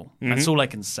hopeful. Mm-hmm. That's all I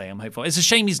can say. I'm hopeful. It's a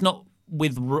shame he's not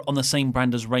on the same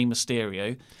brand as Rey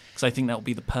Mysterio, because I think that would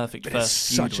be the perfect first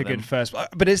feud. Such a good first.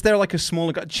 But is there like a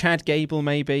smaller guy, Chad Gable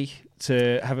maybe,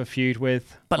 to have a feud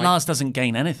with? But Lars doesn't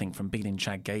gain anything from beating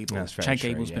Chad Gable. That's very Chad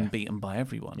true, Gable's been beaten by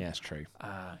everyone. Yeah, it's true.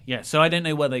 So I don't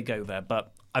know where they go there,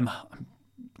 but I'm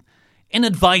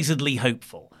inadvisedly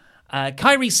hopeful.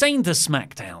 Kairi Sane to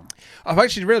SmackDown. I've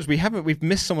actually realised we've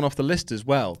missed someone off the list as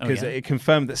well, because it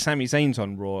confirmed that Sami Zayn's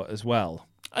on Raw as well.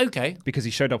 Okay. Because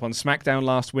he showed up on SmackDown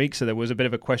last week, so there was a bit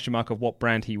of a question mark of what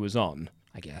brand he was on,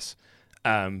 I guess.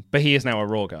 But he is now a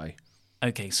Raw guy.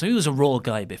 Okay, so he was a Raw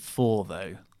guy before,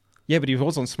 though. Yeah, but he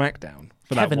was on SmackDown.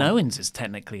 Kevin Owens is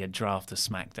technically a draft to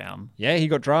SmackDown. Yeah, he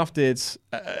got drafted.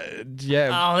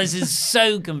 Oh, this is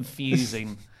so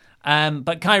confusing.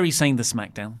 But Kairi Sane to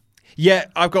SmackDown. Yeah,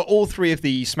 I've got all 3 of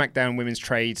the SmackDown women's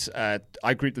trades.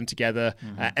 I grouped them together,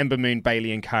 Ember Moon,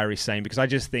 Bayley, and Kairi Sane, because I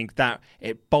just think that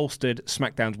it bolstered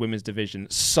SmackDown's women's division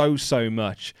so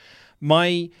much.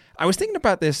 I was thinking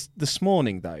about this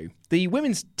morning, though. The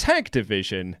women's tag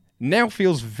division now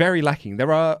feels very lacking.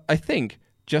 There are, I think,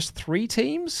 just 3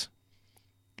 teams.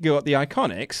 You got the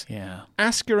Iconics,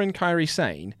 Asuka and Kairi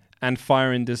Sane, and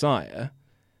Fire and Desire.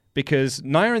 Because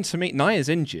Nia's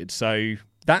injured, so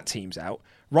that team's out.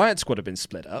 Riot Squad have been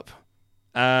split up.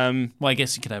 Well, I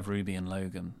guess you could have Ruby and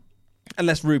Logan.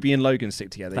 Unless Ruby and Logan stick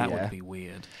together, That would be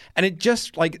weird. And it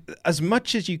just, like, as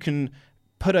much as you can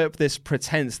put up this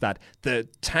pretense that the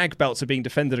tag belts are being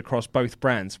defended across both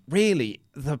brands, really,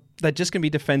 they're just going to be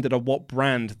defended on what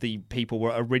brand the people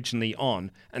were originally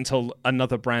on until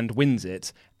another brand wins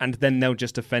it, and then they'll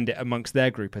just defend it amongst their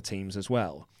group of teams as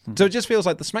well. Mm-hmm. So it just feels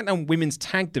like the SmackDown Women's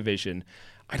Tag Division,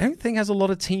 I don't think has a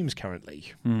lot of teams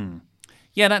currently.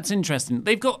 Yeah, that's interesting.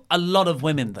 They've got a lot of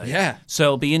women, though. Yeah. So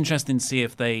it'll be interesting to see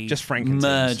if they just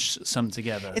merge some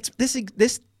together. It's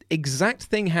this exact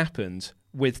thing happened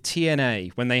with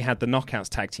TNA when they had the Knockouts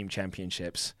Tag Team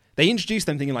Championships. They introduced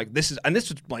them thinking like this was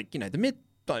like, you know, the mid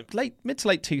to late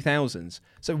 2000s.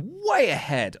 So way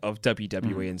ahead of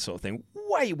WWE and sort of thing.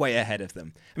 Way ahead of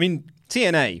them. I mean,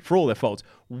 TNA, for all their faults,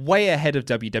 way ahead of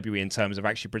WWE in terms of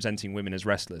actually presenting women as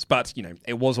wrestlers. But, you know,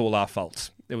 it was all our fault.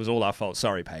 It was all our fault.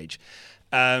 Sorry, Paige.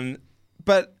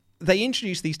 But they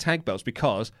introduced these tag belts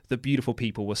because the beautiful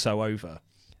people were so over.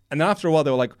 And then after a while,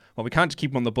 they were like, well, we can't just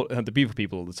keep them on the beautiful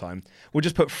people all the time. We'll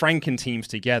just put Franken teams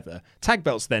together. Tag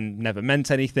belts then never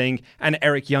meant anything, and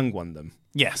Eric Young won them.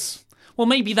 Yes. Well,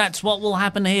 maybe that's what will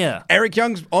happen here. Eric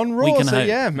Young's on Raw, so hope.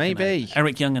 Yeah, maybe.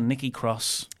 Eric Young and Nikki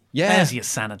Cross. Yeah. There's your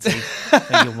sanity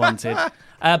that you wanted.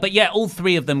 But yeah, all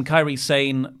 3 of them. Kairi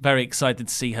Sane, very excited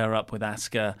to see her up with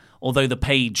Asuka, although the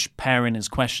Paige pairing is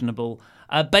questionable.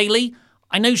 Bayley,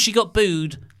 I know she got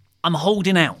booed. I'm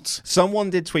holding out.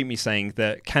 Someone did tweet me saying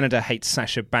that Canada hates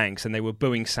Sasha Banks, and they were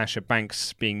booing Sasha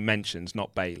Banks being mentioned,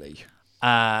 not Bayley.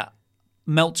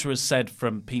 Meltzer has said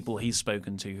from people he's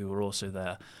spoken to who were also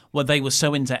there, well, they were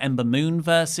so into Ember Moon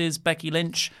versus Becky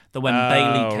Lynch that when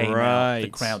Bayley came out, the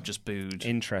crowd just booed.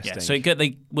 Interesting. Yeah, so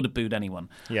they would have booed anyone.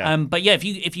 Yeah. But yeah,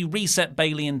 if you reset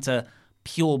Bayley into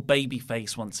pure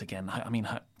babyface once again, I mean,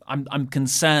 I'm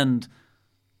concerned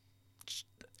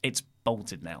it's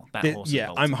bolted now. That horse is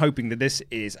bolted. I'm hoping that this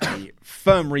is a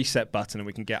firm reset button and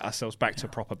we can get ourselves back to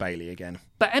proper Bayley again.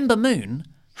 But Ember Moon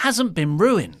hasn't been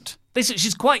ruined.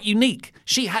 She's quite unique.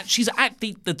 She's at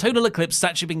the Total Eclipse has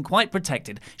actually been quite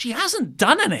protected. She hasn't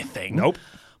done anything. Nope.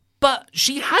 But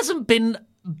she hasn't been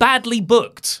badly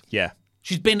booked. Yeah.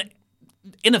 She's been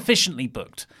inefficiently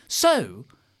booked. So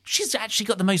she's actually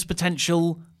got the most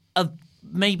potential of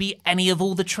maybe any of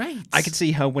all the trades. I could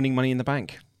see her winning Money in the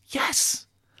Bank. Yes.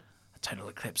 A Total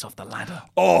Eclipse off the ladder.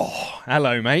 Oh,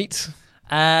 hello, mate.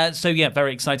 So yeah,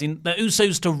 very exciting. The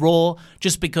Usos to Raw,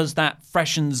 just because that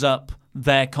freshens up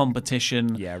their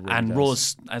competition. Yeah, really and does.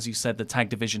 Raw's, as you said, the tag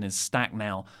division is stacked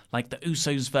now. Like the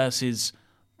Usos versus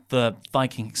the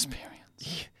Viking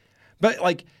Experience. But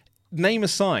like, name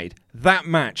aside, that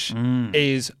match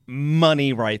is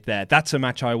money right there. That's a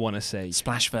match I want to see.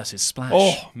 Splash versus Splash.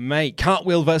 Oh, mate.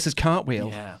 Cartwheel versus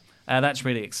Cartwheel. Yeah. That's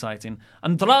really exciting.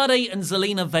 Andrade and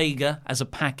Zelina Vega as a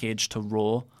package to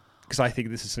Raw. Because I think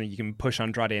this is something you can push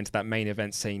Andrade into that main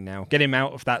event scene now. Get him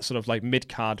out of that sort of like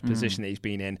mid-card position that he's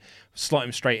been in. Slot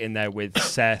him straight in there with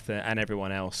Seth and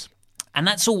everyone else. And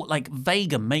that's all, like,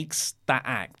 Vega makes that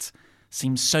act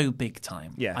seem so big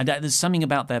time. Yeah. There's something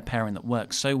about their pairing that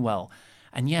works so well.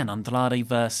 And yeah, Andrade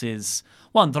versus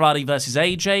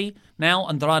AJ. Now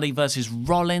Andrade versus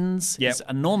Rollins is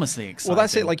enormously exciting. Well,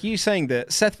 that's it. Like you saying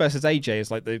that Seth versus AJ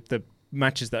is like the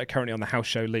matches that are currently on the house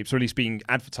show loops, or at least being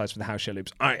advertised for the house show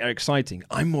loops, are exciting.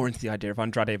 I'm more into the idea of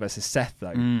Andrade versus Seth,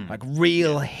 though. Like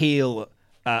real heel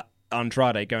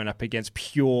Andrade going up against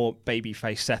pure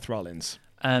babyface Seth Rollins.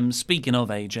 Speaking of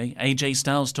AJ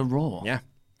Styles to Raw. Yeah.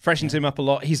 Freshens him up a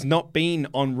lot. He's not been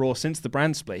on Raw since the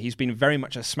brand split. He's been very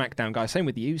much a SmackDown guy. Same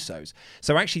with the Usos.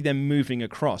 So actually them moving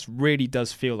across really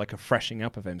does feel like a freshening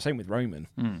up of him. Same with Roman.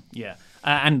 Yeah.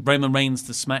 And Roman Reigns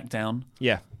to SmackDown.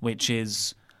 Yeah. Which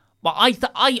is... Well,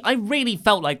 I really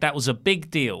felt like that was a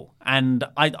big deal. And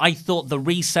I thought the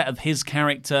reset of his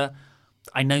character...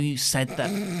 I know you said that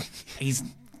he's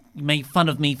made fun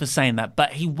of me for saying that,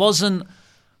 but he wasn't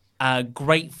a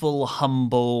grateful,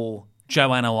 humble...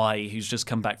 Joanna Awaii, who's just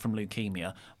come back from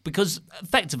leukemia, because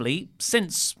effectively,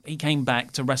 since he came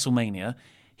back to WrestleMania,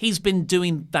 he's been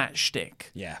doing that shtick.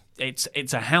 Yeah. It's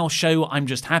a house show. I'm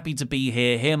just happy to be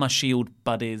here. Here are my Shield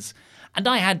buddies. And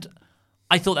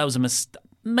I thought that was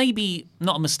maybe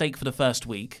not a mistake for the first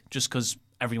week, just because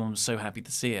everyone was so happy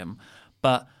to see him,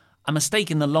 but a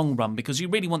mistake in the long run, because you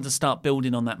really want to start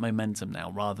building on that momentum now,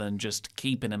 rather than just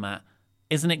keeping him at,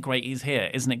 isn't it great he's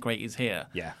here? Isn't it great he's here?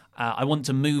 Yeah. I want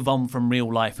to move on from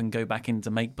real life and go back into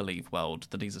make-believe world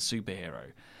that he's a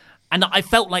superhero. And I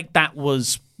felt like that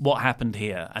was what happened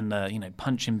here and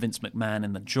punching Vince McMahon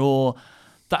in the jaw.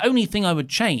 The only thing I would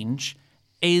change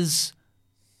is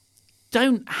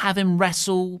don't have him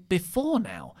wrestle before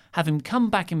now. Have him come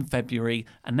back in February,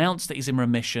 announce that he's in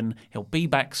remission, he'll be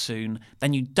back soon,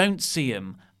 then you don't see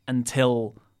him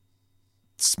until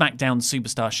SmackDown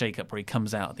Superstar Shakeup where he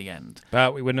comes out at the end.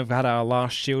 But we wouldn't have had our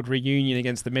last Shield reunion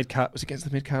against the mid-card. Was it against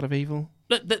the mid-card of Evil?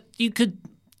 Look, that you could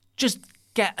just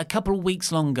get a couple of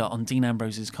weeks longer on Dean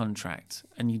Ambrose's contract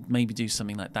and you maybe do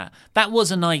something like that. That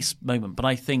was a nice moment, but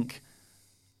I think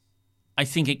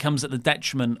it comes at the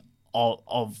detriment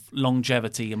of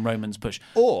longevity and Roman's push.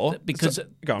 Or because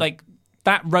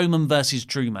that Roman versus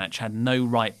Drew match had no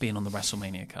right being on the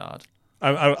WrestleMania card.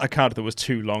 A card that was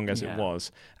too long as it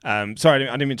was. Sorry,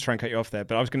 I didn't mean to try and cut you off there,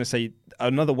 but I was going to say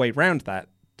another way around that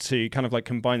to kind of like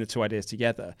combine the two ideas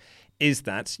together is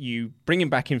that you bring him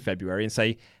back in February and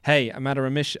say, hey, I'm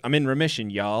in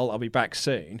remission, y'all. I'll be back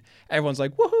soon. Everyone's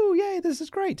like, woohoo, yay, this is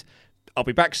great. I'll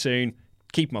be back soon.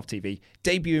 Keep him off TV.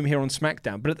 Debut him here on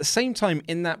SmackDown. But at the same time,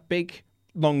 in that big,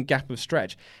 long gap of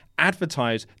stretch,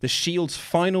 advertise the Shield's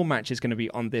final match is going to be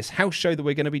on this house show that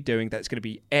we're going to be doing that's going to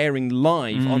be airing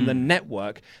live on the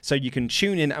network so you can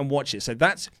tune in and watch it. So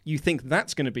you think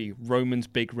that's going to be Roman's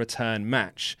big return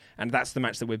match and that's the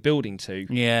match that we're building to.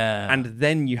 Yeah. And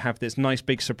then you have this nice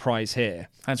big surprise here.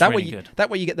 That's really good. That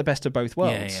way you get the best of both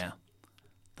worlds. Yeah.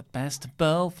 The best of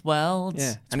both worlds.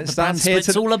 Yeah. And it starts here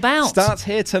it's all about. Starts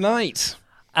here tonight.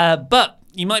 But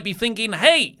you might be thinking,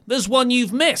 hey, there's one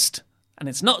you've missed. And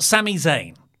it's not Sami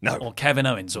Zayn. No. Or Kevin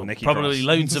Owens, or Nikki probably Cross.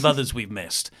 loads of others we've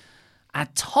missed. Our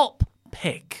top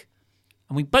pick,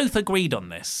 and we both agreed on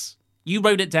this. You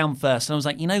wrote it down first, and I was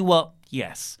like, you know what?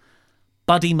 Yes.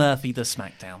 Buddy Murphy, the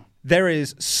SmackDown. There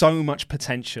is so much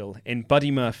potential in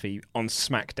Buddy Murphy on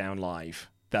SmackDown Live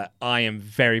that I am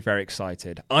very, very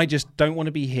excited. I just don't want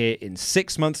to be here in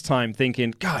 6 months' time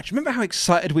thinking, God, do you remember how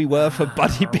excited we were for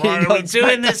Buddy being on Why are we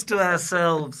doing SmackDown? this to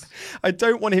ourselves? I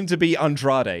don't want him to be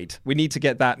Andrade. We need to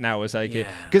get that now as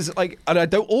because and I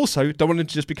don't want him to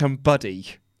just become Buddy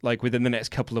like within the next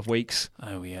couple of weeks.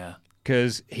 Oh yeah,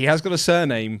 because he has got a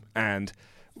surname and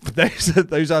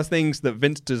those are things that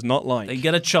Vince does not like. They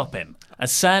get a chop him. A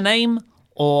surname.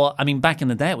 Or, I mean, back in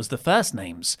the day, it was the first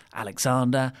names.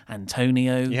 Alexander,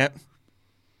 Antonio. Yep.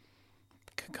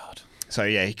 Good God. So,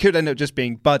 yeah, he could end up just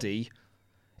being Buddy.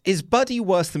 Is Buddy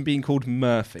worse than being called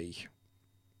Murphy?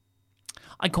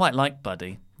 I quite like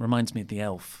Buddy. Reminds me of the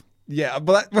elf. Yeah,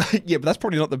 but that's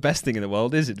probably not the best thing in the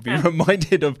world, is it? To be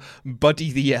reminded of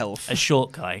Buddy the elf. A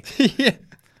short guy. Yeah.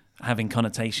 Having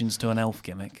connotations to an elf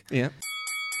gimmick. Yeah.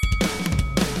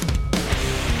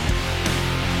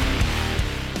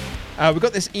 We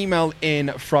got this email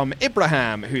in from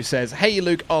Ibrahim who says, hey,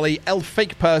 Luke, Ollie, elf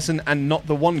fake person and not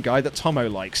the one guy that Tomo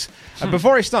likes.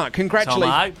 Before I start,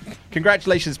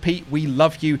 congratulations, Pete. We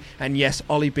love you. And yes,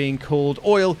 Ollie being called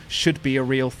Oil should be a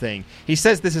real thing. He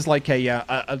says this is like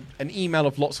an email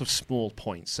of lots of small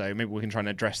points, so maybe we can try and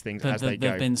address things as they go. There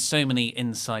have been so many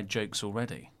inside jokes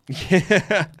already.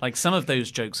 Yeah. Like some of those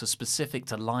jokes are specific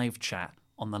to live chat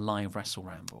on the live Wrestle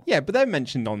Ramble. Yeah, but they're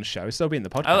mentioned on show, so they'll be in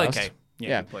the podcast. Oh, okay.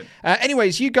 Yeah.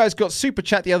 Anyways, you guys got super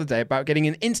chat the other day about getting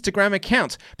an Instagram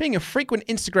account. Being a frequent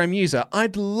Instagram user,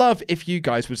 I'd love if you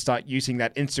guys would start using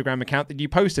that Instagram account that you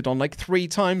posted on like 3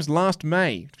 times last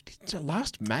May.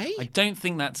 Last May? I don't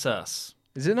think that's us.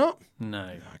 Is it not?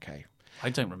 No. Okay. I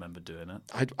don't remember doing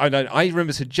it. I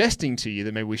remember suggesting to you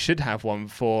that maybe we should have one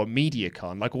for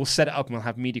MediaCon. Like we'll set it up and we'll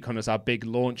have MediaCon as our big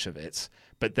launch of it.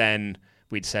 But then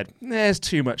we'd said, there's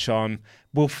too much on.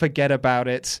 We'll forget about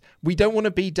it. We don't want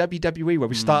to be WWE where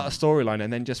we start a storyline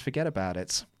and then just forget about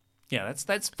it. Yeah,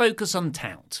 let's focus on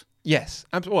tout. Yes.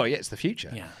 Well, yeah, it's the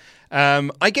future. Yeah.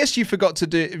 I guess you forgot to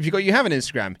do... You have an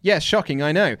Instagram. Yes, shocking,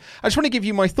 I know. I just want to give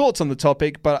you my thoughts on the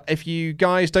topic, but if you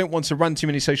guys don't want to run too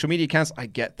many social media accounts, I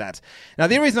get that. Now,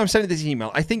 the reason I'm sending this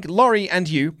email, I think Laurie and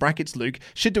you, brackets Luke,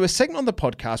 should do a segment on the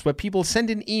podcast where people send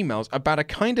in emails about a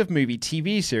kind of movie,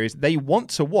 TV series they want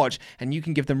to watch, and you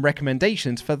can give them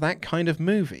recommendations for that kind of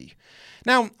movie.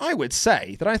 Now, I would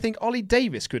say that I think Ollie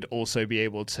Davis could also be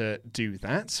able to do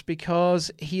that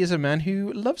because he is a man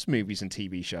who loves movies and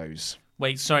TV shows.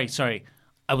 Wait, sorry.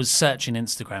 I was searching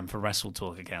Instagram for Wrestle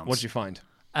Talk accounts. What'd you find?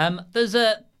 There's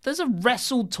a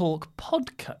Wrestle Talk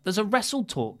podcast. There's a Wrestle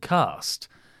Talk cast.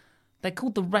 They're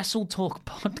called the Wrestle Talk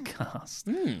Podcast.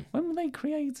 When were they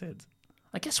created?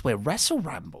 I guess we're Wrestle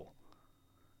Ramble.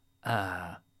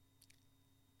 I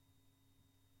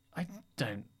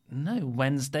don't know.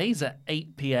 Wednesdays at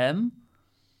 8 p.m.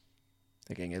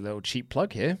 They're getting a little cheap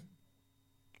plug here.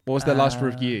 What was their last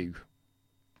review?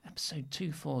 Episode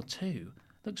 242.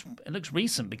 It looks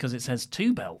recent because it says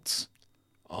 2 belts.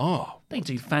 Oh. They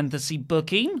do fantasy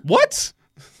booking. What?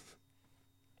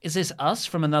 Is this us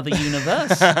from another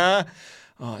universe?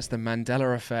 Oh, it's the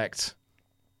Mandela effect.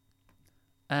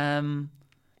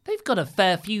 They've got a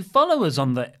fair few followers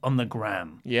on the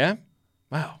gram. Yeah?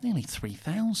 Wow. Nearly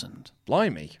 3,000.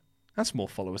 Blimey. That's more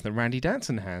followers than Randy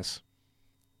Danson has.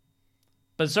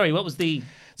 But sorry, what was the...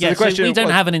 So the question, so we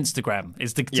don't have an Instagram,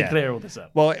 is to clear all this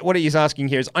up. Well, what he's asking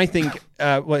here is, I think,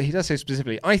 he does say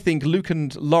specifically, I think Luke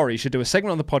and Laurie should do a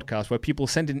segment on the podcast where people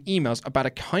send in emails about a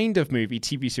kind of movie,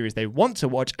 TV series they want to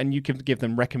watch, and you can give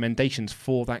them recommendations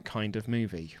for that kind of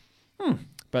movie.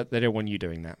 But they don't want you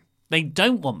doing that. They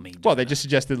don't want me to. Well, they just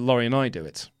suggested Laurie and I do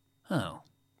it. Oh.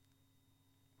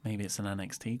 Maybe it's an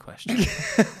NXT question.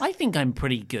 I think I'm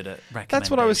pretty good at recommendations. That's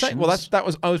what I was saying. Well,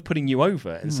 I was putting you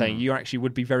over and saying you actually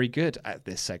would be very good at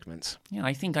this segment. Yeah,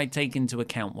 I think I take into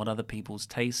account what other people's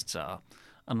tastes are.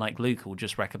 Unlike Luke, who'll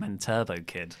just recommend Turbo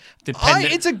Kid.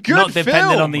 It's a good not film. Not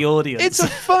dependent on the audience. It's a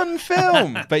fun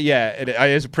film. But yeah, I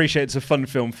just appreciate it's a fun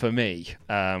film for me.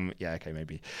 Yeah, okay,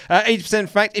 maybe. 80%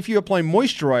 fact, if you apply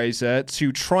moisturizer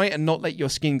to try and not let your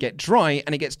skin get dry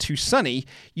and it gets too sunny,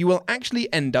 you will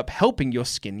actually end up helping your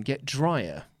skin get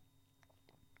drier.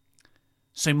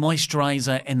 So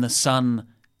moisturizer in the sun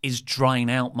is drying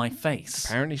out my face?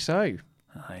 Apparently so.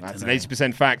 That's an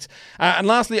 80% fact. And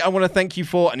lastly, I want to thank you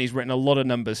for, and he's written a lot of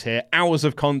numbers here, hours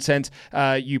of content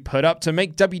you put up to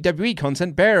make WWE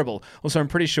content bearable. Also, I'm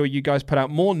pretty sure you guys put out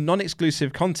more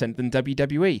non-exclusive content than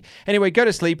WWE. Anyway, go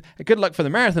to sleep. Good luck for the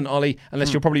marathon, Ollie,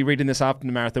 unless you're probably reading this after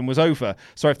the marathon was over.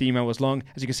 Sorry if the email was long.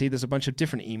 As you can see, there's a bunch of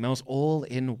different emails all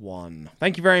in one.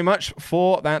 Thank you very much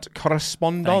for that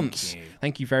correspondence.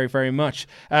 Thank you very, very much.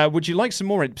 Would you like some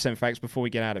more 80% facts before we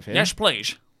get out of here? Yes,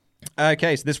 please.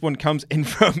 Okay, so this one comes in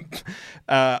from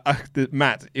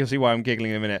Matt. You'll see why I'm giggling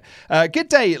in a minute. Good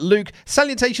day, Luke.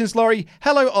 Salutations, Laurie.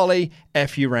 Hello, Ollie.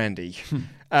 F you, Randy.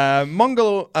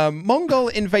 Mongol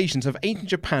invasions of ancient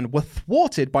Japan were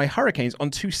thwarted by hurricanes on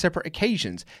 2 separate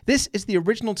occasions. This is the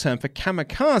original term for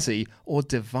kamikaze or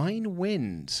divine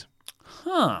wind.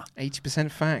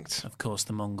 80% fact. Of course,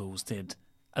 the Mongols did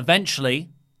eventually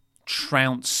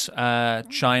trounce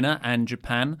China and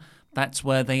Japan. That's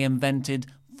where they invented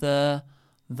the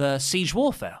siege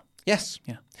warfare. Yes.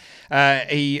 Yeah.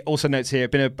 He also notes here,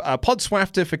 been a pod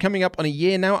swafter for coming up on a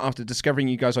year now after discovering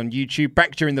you guys on YouTube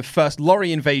back during the first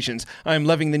Laurie invasions. I am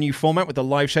loving the new format with the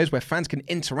live shows where fans can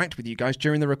interact with you guys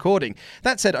during the recording.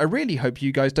 That said, I really hope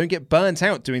you guys don't get burnt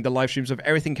out doing the live streams of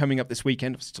everything coming up this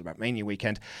weekend. It's about Mania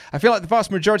weekend. I feel like the vast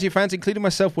majority of fans, including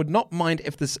myself, would not mind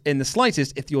if this in the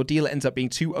slightest if the ordeal ends up being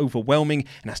too overwhelming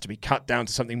and has to be cut down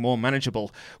to something more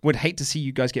manageable. Would hate to see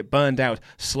you guys get burned out.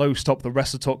 Slow stop the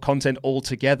Wrestle Talk content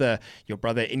altogether. Your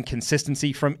brother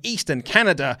Inconsistency from Eastern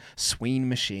Canada, Sween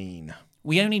Machine.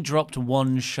 We only dropped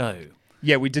one show.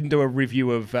 Yeah, we didn't do a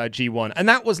review of G1. And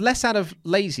that was less out of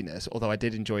laziness, although I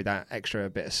did enjoy that extra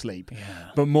bit of sleep.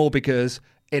 Yeah. But more because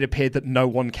it appeared that no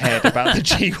one cared about the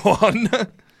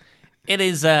G1. It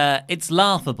is, it's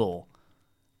laughable.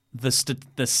 The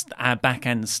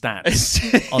back-end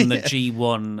stats on the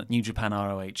G1 New Japan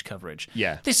ROH coverage.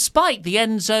 Yeah. Despite the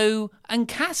Enzo and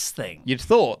Cass thing. You'd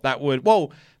thought that would...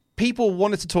 Well, people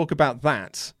wanted to talk about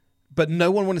that, but no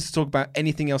one wanted to talk about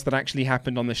anything else that actually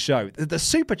happened on the show. The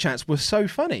super chats were so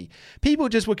funny. People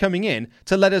just were coming in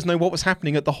to let us know what was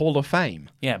happening at the Hall of Fame.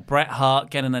 Yeah, Bret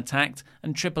Hart getting attacked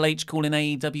and Triple H calling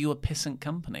AEW a pissant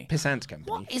company. Pissant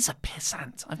company. What is a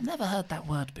pissant? I've never heard that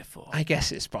word before. I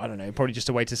guess it's, I don't know, probably just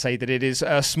a way to say that it is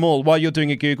small. While you're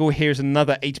doing a Google, here's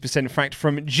another 80% fact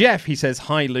from Jeff. He says,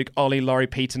 hi, Luke, Ollie, Laurie,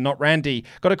 Peter, not Randy.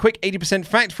 Got a quick 80%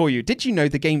 fact for you. Did you know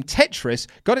the game Tetris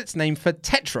got its name for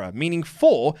tetra, meaning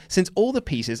 4, since all the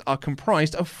pieces are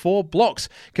comprised of 4 blocks?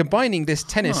 Combining this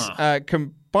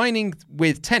Combining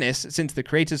with tennis, since the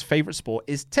creator's favourite sport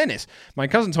is tennis. My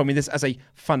cousin told me this as a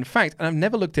fun fact, and I've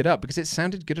never looked it up because it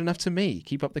sounded good enough to me.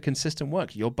 Keep up the consistent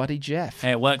work. Your buddy Jeff.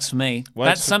 Hey, it works for me.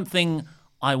 That's something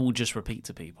I will just repeat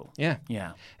to people. Yeah.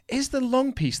 Yeah. Is the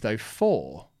long piece, though,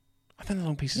 4? I think the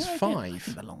long piece is 5. I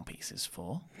think the long piece is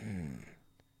 4.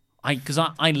 Because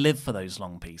I live for those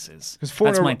long pieces.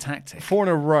 That's my tactic. 4 in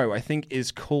a row, I think,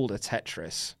 is called a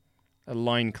Tetris. A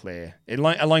line clear. A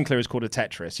line clear is called a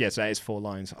Tetris. Yes, that is 4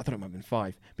 lines. I thought it might have been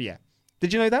 5. But yeah.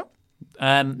 Did you know that?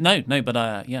 No,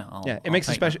 but yeah. It makes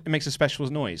a special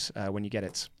noise when you get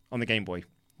it on the Game Boy.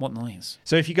 What noise?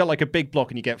 So if you got like a big block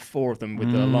and you get 4 of them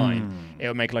with the line,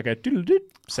 it'll make like a doodle-doo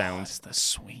sound. That's the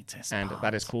sweetest And part.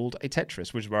 that is called a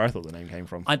Tetris, which is where I thought the name came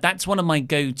from. That's one of my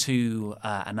go-to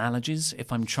analogies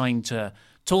if I'm trying to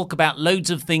talk about loads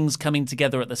of things coming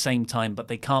together at the same time, but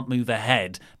they can't move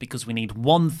ahead because we need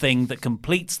one thing that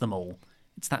completes them all.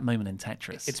 It's that moment in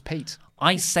Tetris. It's Pete.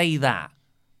 I say that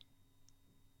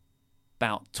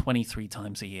about 23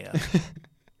 times a year.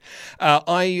 Have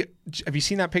you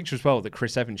seen that picture as well that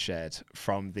Chris Evans shared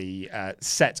from the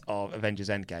set of Avengers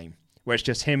Endgame? Where it's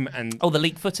just him and... Oh, the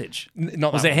leaked footage?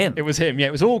 Was it him? It was him, yeah.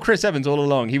 It was all Chris Evans all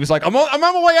along. He was like, I'm on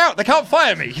my way out. They can't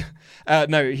fire me.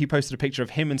 No, he posted a picture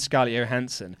of him and Scarlett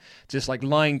Johansson just like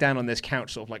lying down on this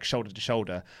couch, sort of like shoulder to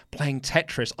shoulder, playing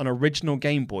Tetris on original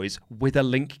Game Boys with a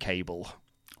link cable.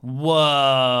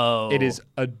 Whoa. It is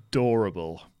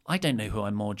adorable. I don't know who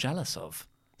I'm more jealous of.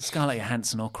 Scarlett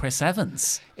Johansson or Chris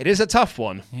Evans. It is a tough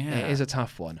one. Yeah. It is a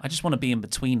tough one. I just want to be in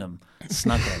between them,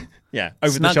 snuggling. Yeah,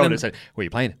 over the shoulder. So, where are you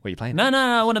playing? Where are you playing? No,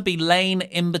 I want to be laying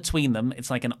in between them.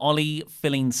 It's like an Ollie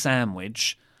filling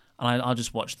sandwich, and I'll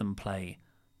just watch them play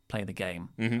the game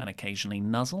and occasionally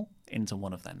nuzzle into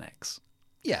one of their necks.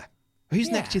 Yeah. Who's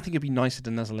next do you think would be nicer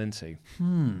to nuzzle into?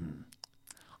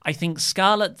 I think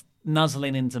Scarlett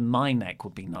nuzzling into my neck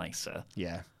would be nicer.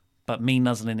 Yeah. But me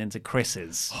nuzzling into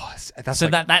Chris's. Oh, that's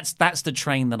the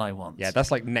train that I want. Yeah,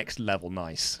 that's like next level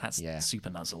nice. That's super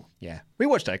nuzzle. Yeah. We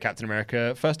watched Captain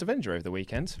America First Avenger over the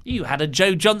weekend. You had a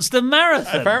Joe Johnston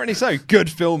marathon. Apparently so. Good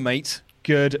film, mate.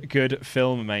 Good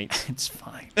film, mate. It's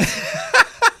fine.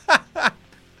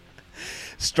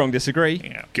 Strong disagree.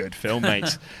 Yeah. Good film,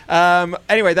 mate.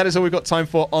 Anyway, that is all we've got time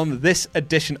for on this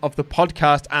edition of the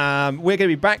podcast. We're going to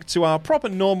be back to our proper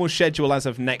normal schedule as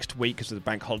of next week because the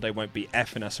bank holiday won't be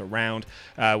effing us around.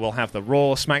 We'll have the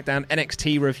Raw, SmackDown,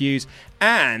 NXT reviews,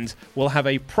 and we'll have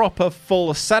a proper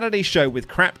full Saturday show with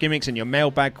crap gimmicks and your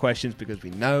mailbag questions because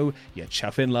we know you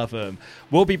chuffing love them.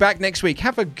 We'll be back next week.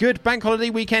 Have a good bank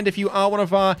holiday weekend if you are one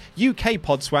of our UK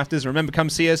Podswafters. Remember, come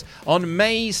see us on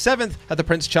May 7th at the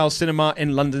Prince Charles Cinema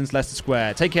in London's Leicester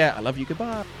Square. Take care. I love you.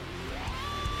 Goodbye.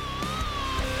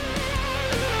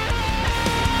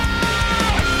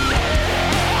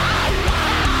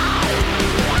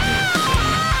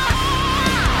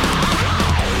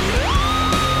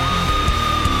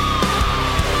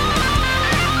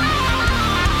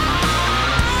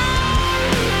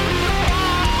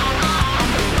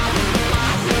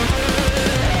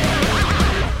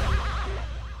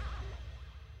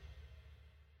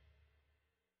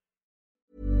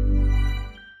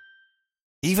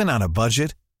 Even on a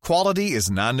budget, quality is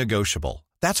non-negotiable.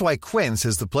 That's why Quince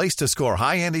is the place to score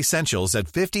high-end essentials at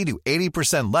 50 to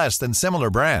 80% less than similar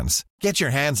brands. Get your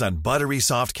hands on buttery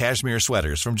soft cashmere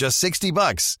sweaters from just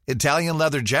 $60, Italian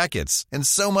leather jackets, and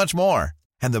so much more.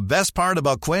 And the best part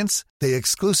about Quince, they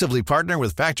exclusively partner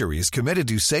with factories committed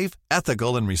to safe,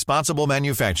 ethical, and responsible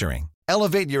manufacturing.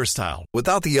 Elevate your style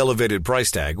without the elevated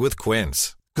price tag with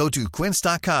Quince. Go to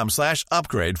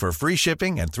quince.com/upgrade for free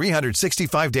shipping and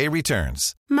 365-day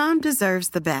returns. Mom deserves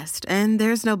the best, and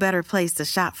there's no better place to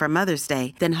shop for Mother's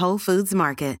Day than Whole Foods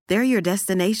Market. They're your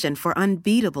destination for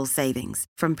unbeatable savings,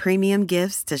 from premium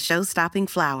gifts to show-stopping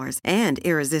flowers and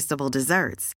irresistible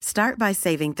desserts. Start by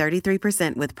saving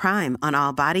 33% with Prime on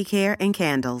all body care and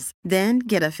candles. Then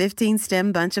get a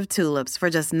 15-stem bunch of tulips for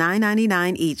just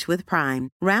 $9.99 each with Prime.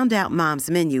 Round out Mom's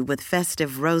menu with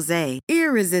festive rosé,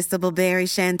 irresistible berry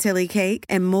chantilly cake,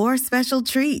 and more special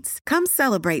treats. Come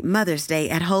celebrate Mother's Day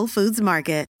at Whole Foods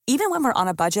Market. Even when we're on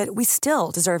a budget, we still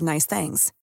deserve nice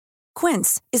things.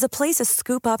 Quince is a place to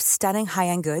scoop up stunning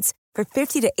high-end goods for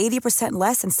 50 to 80%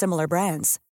 less than similar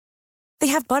brands. They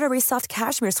have buttery soft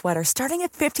cashmere sweaters starting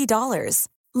at $50,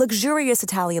 luxurious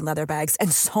Italian leather bags,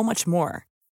 and so much more.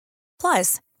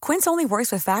 Plus, Quince only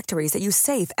works with factories that use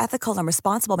safe, ethical, and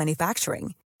responsible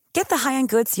manufacturing. Get the high-end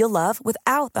goods you'll love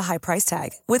without the high price tag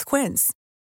with Quince.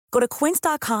 Go to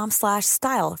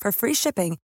quince.com/style for free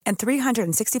shipping and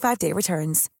 365-day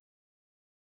returns.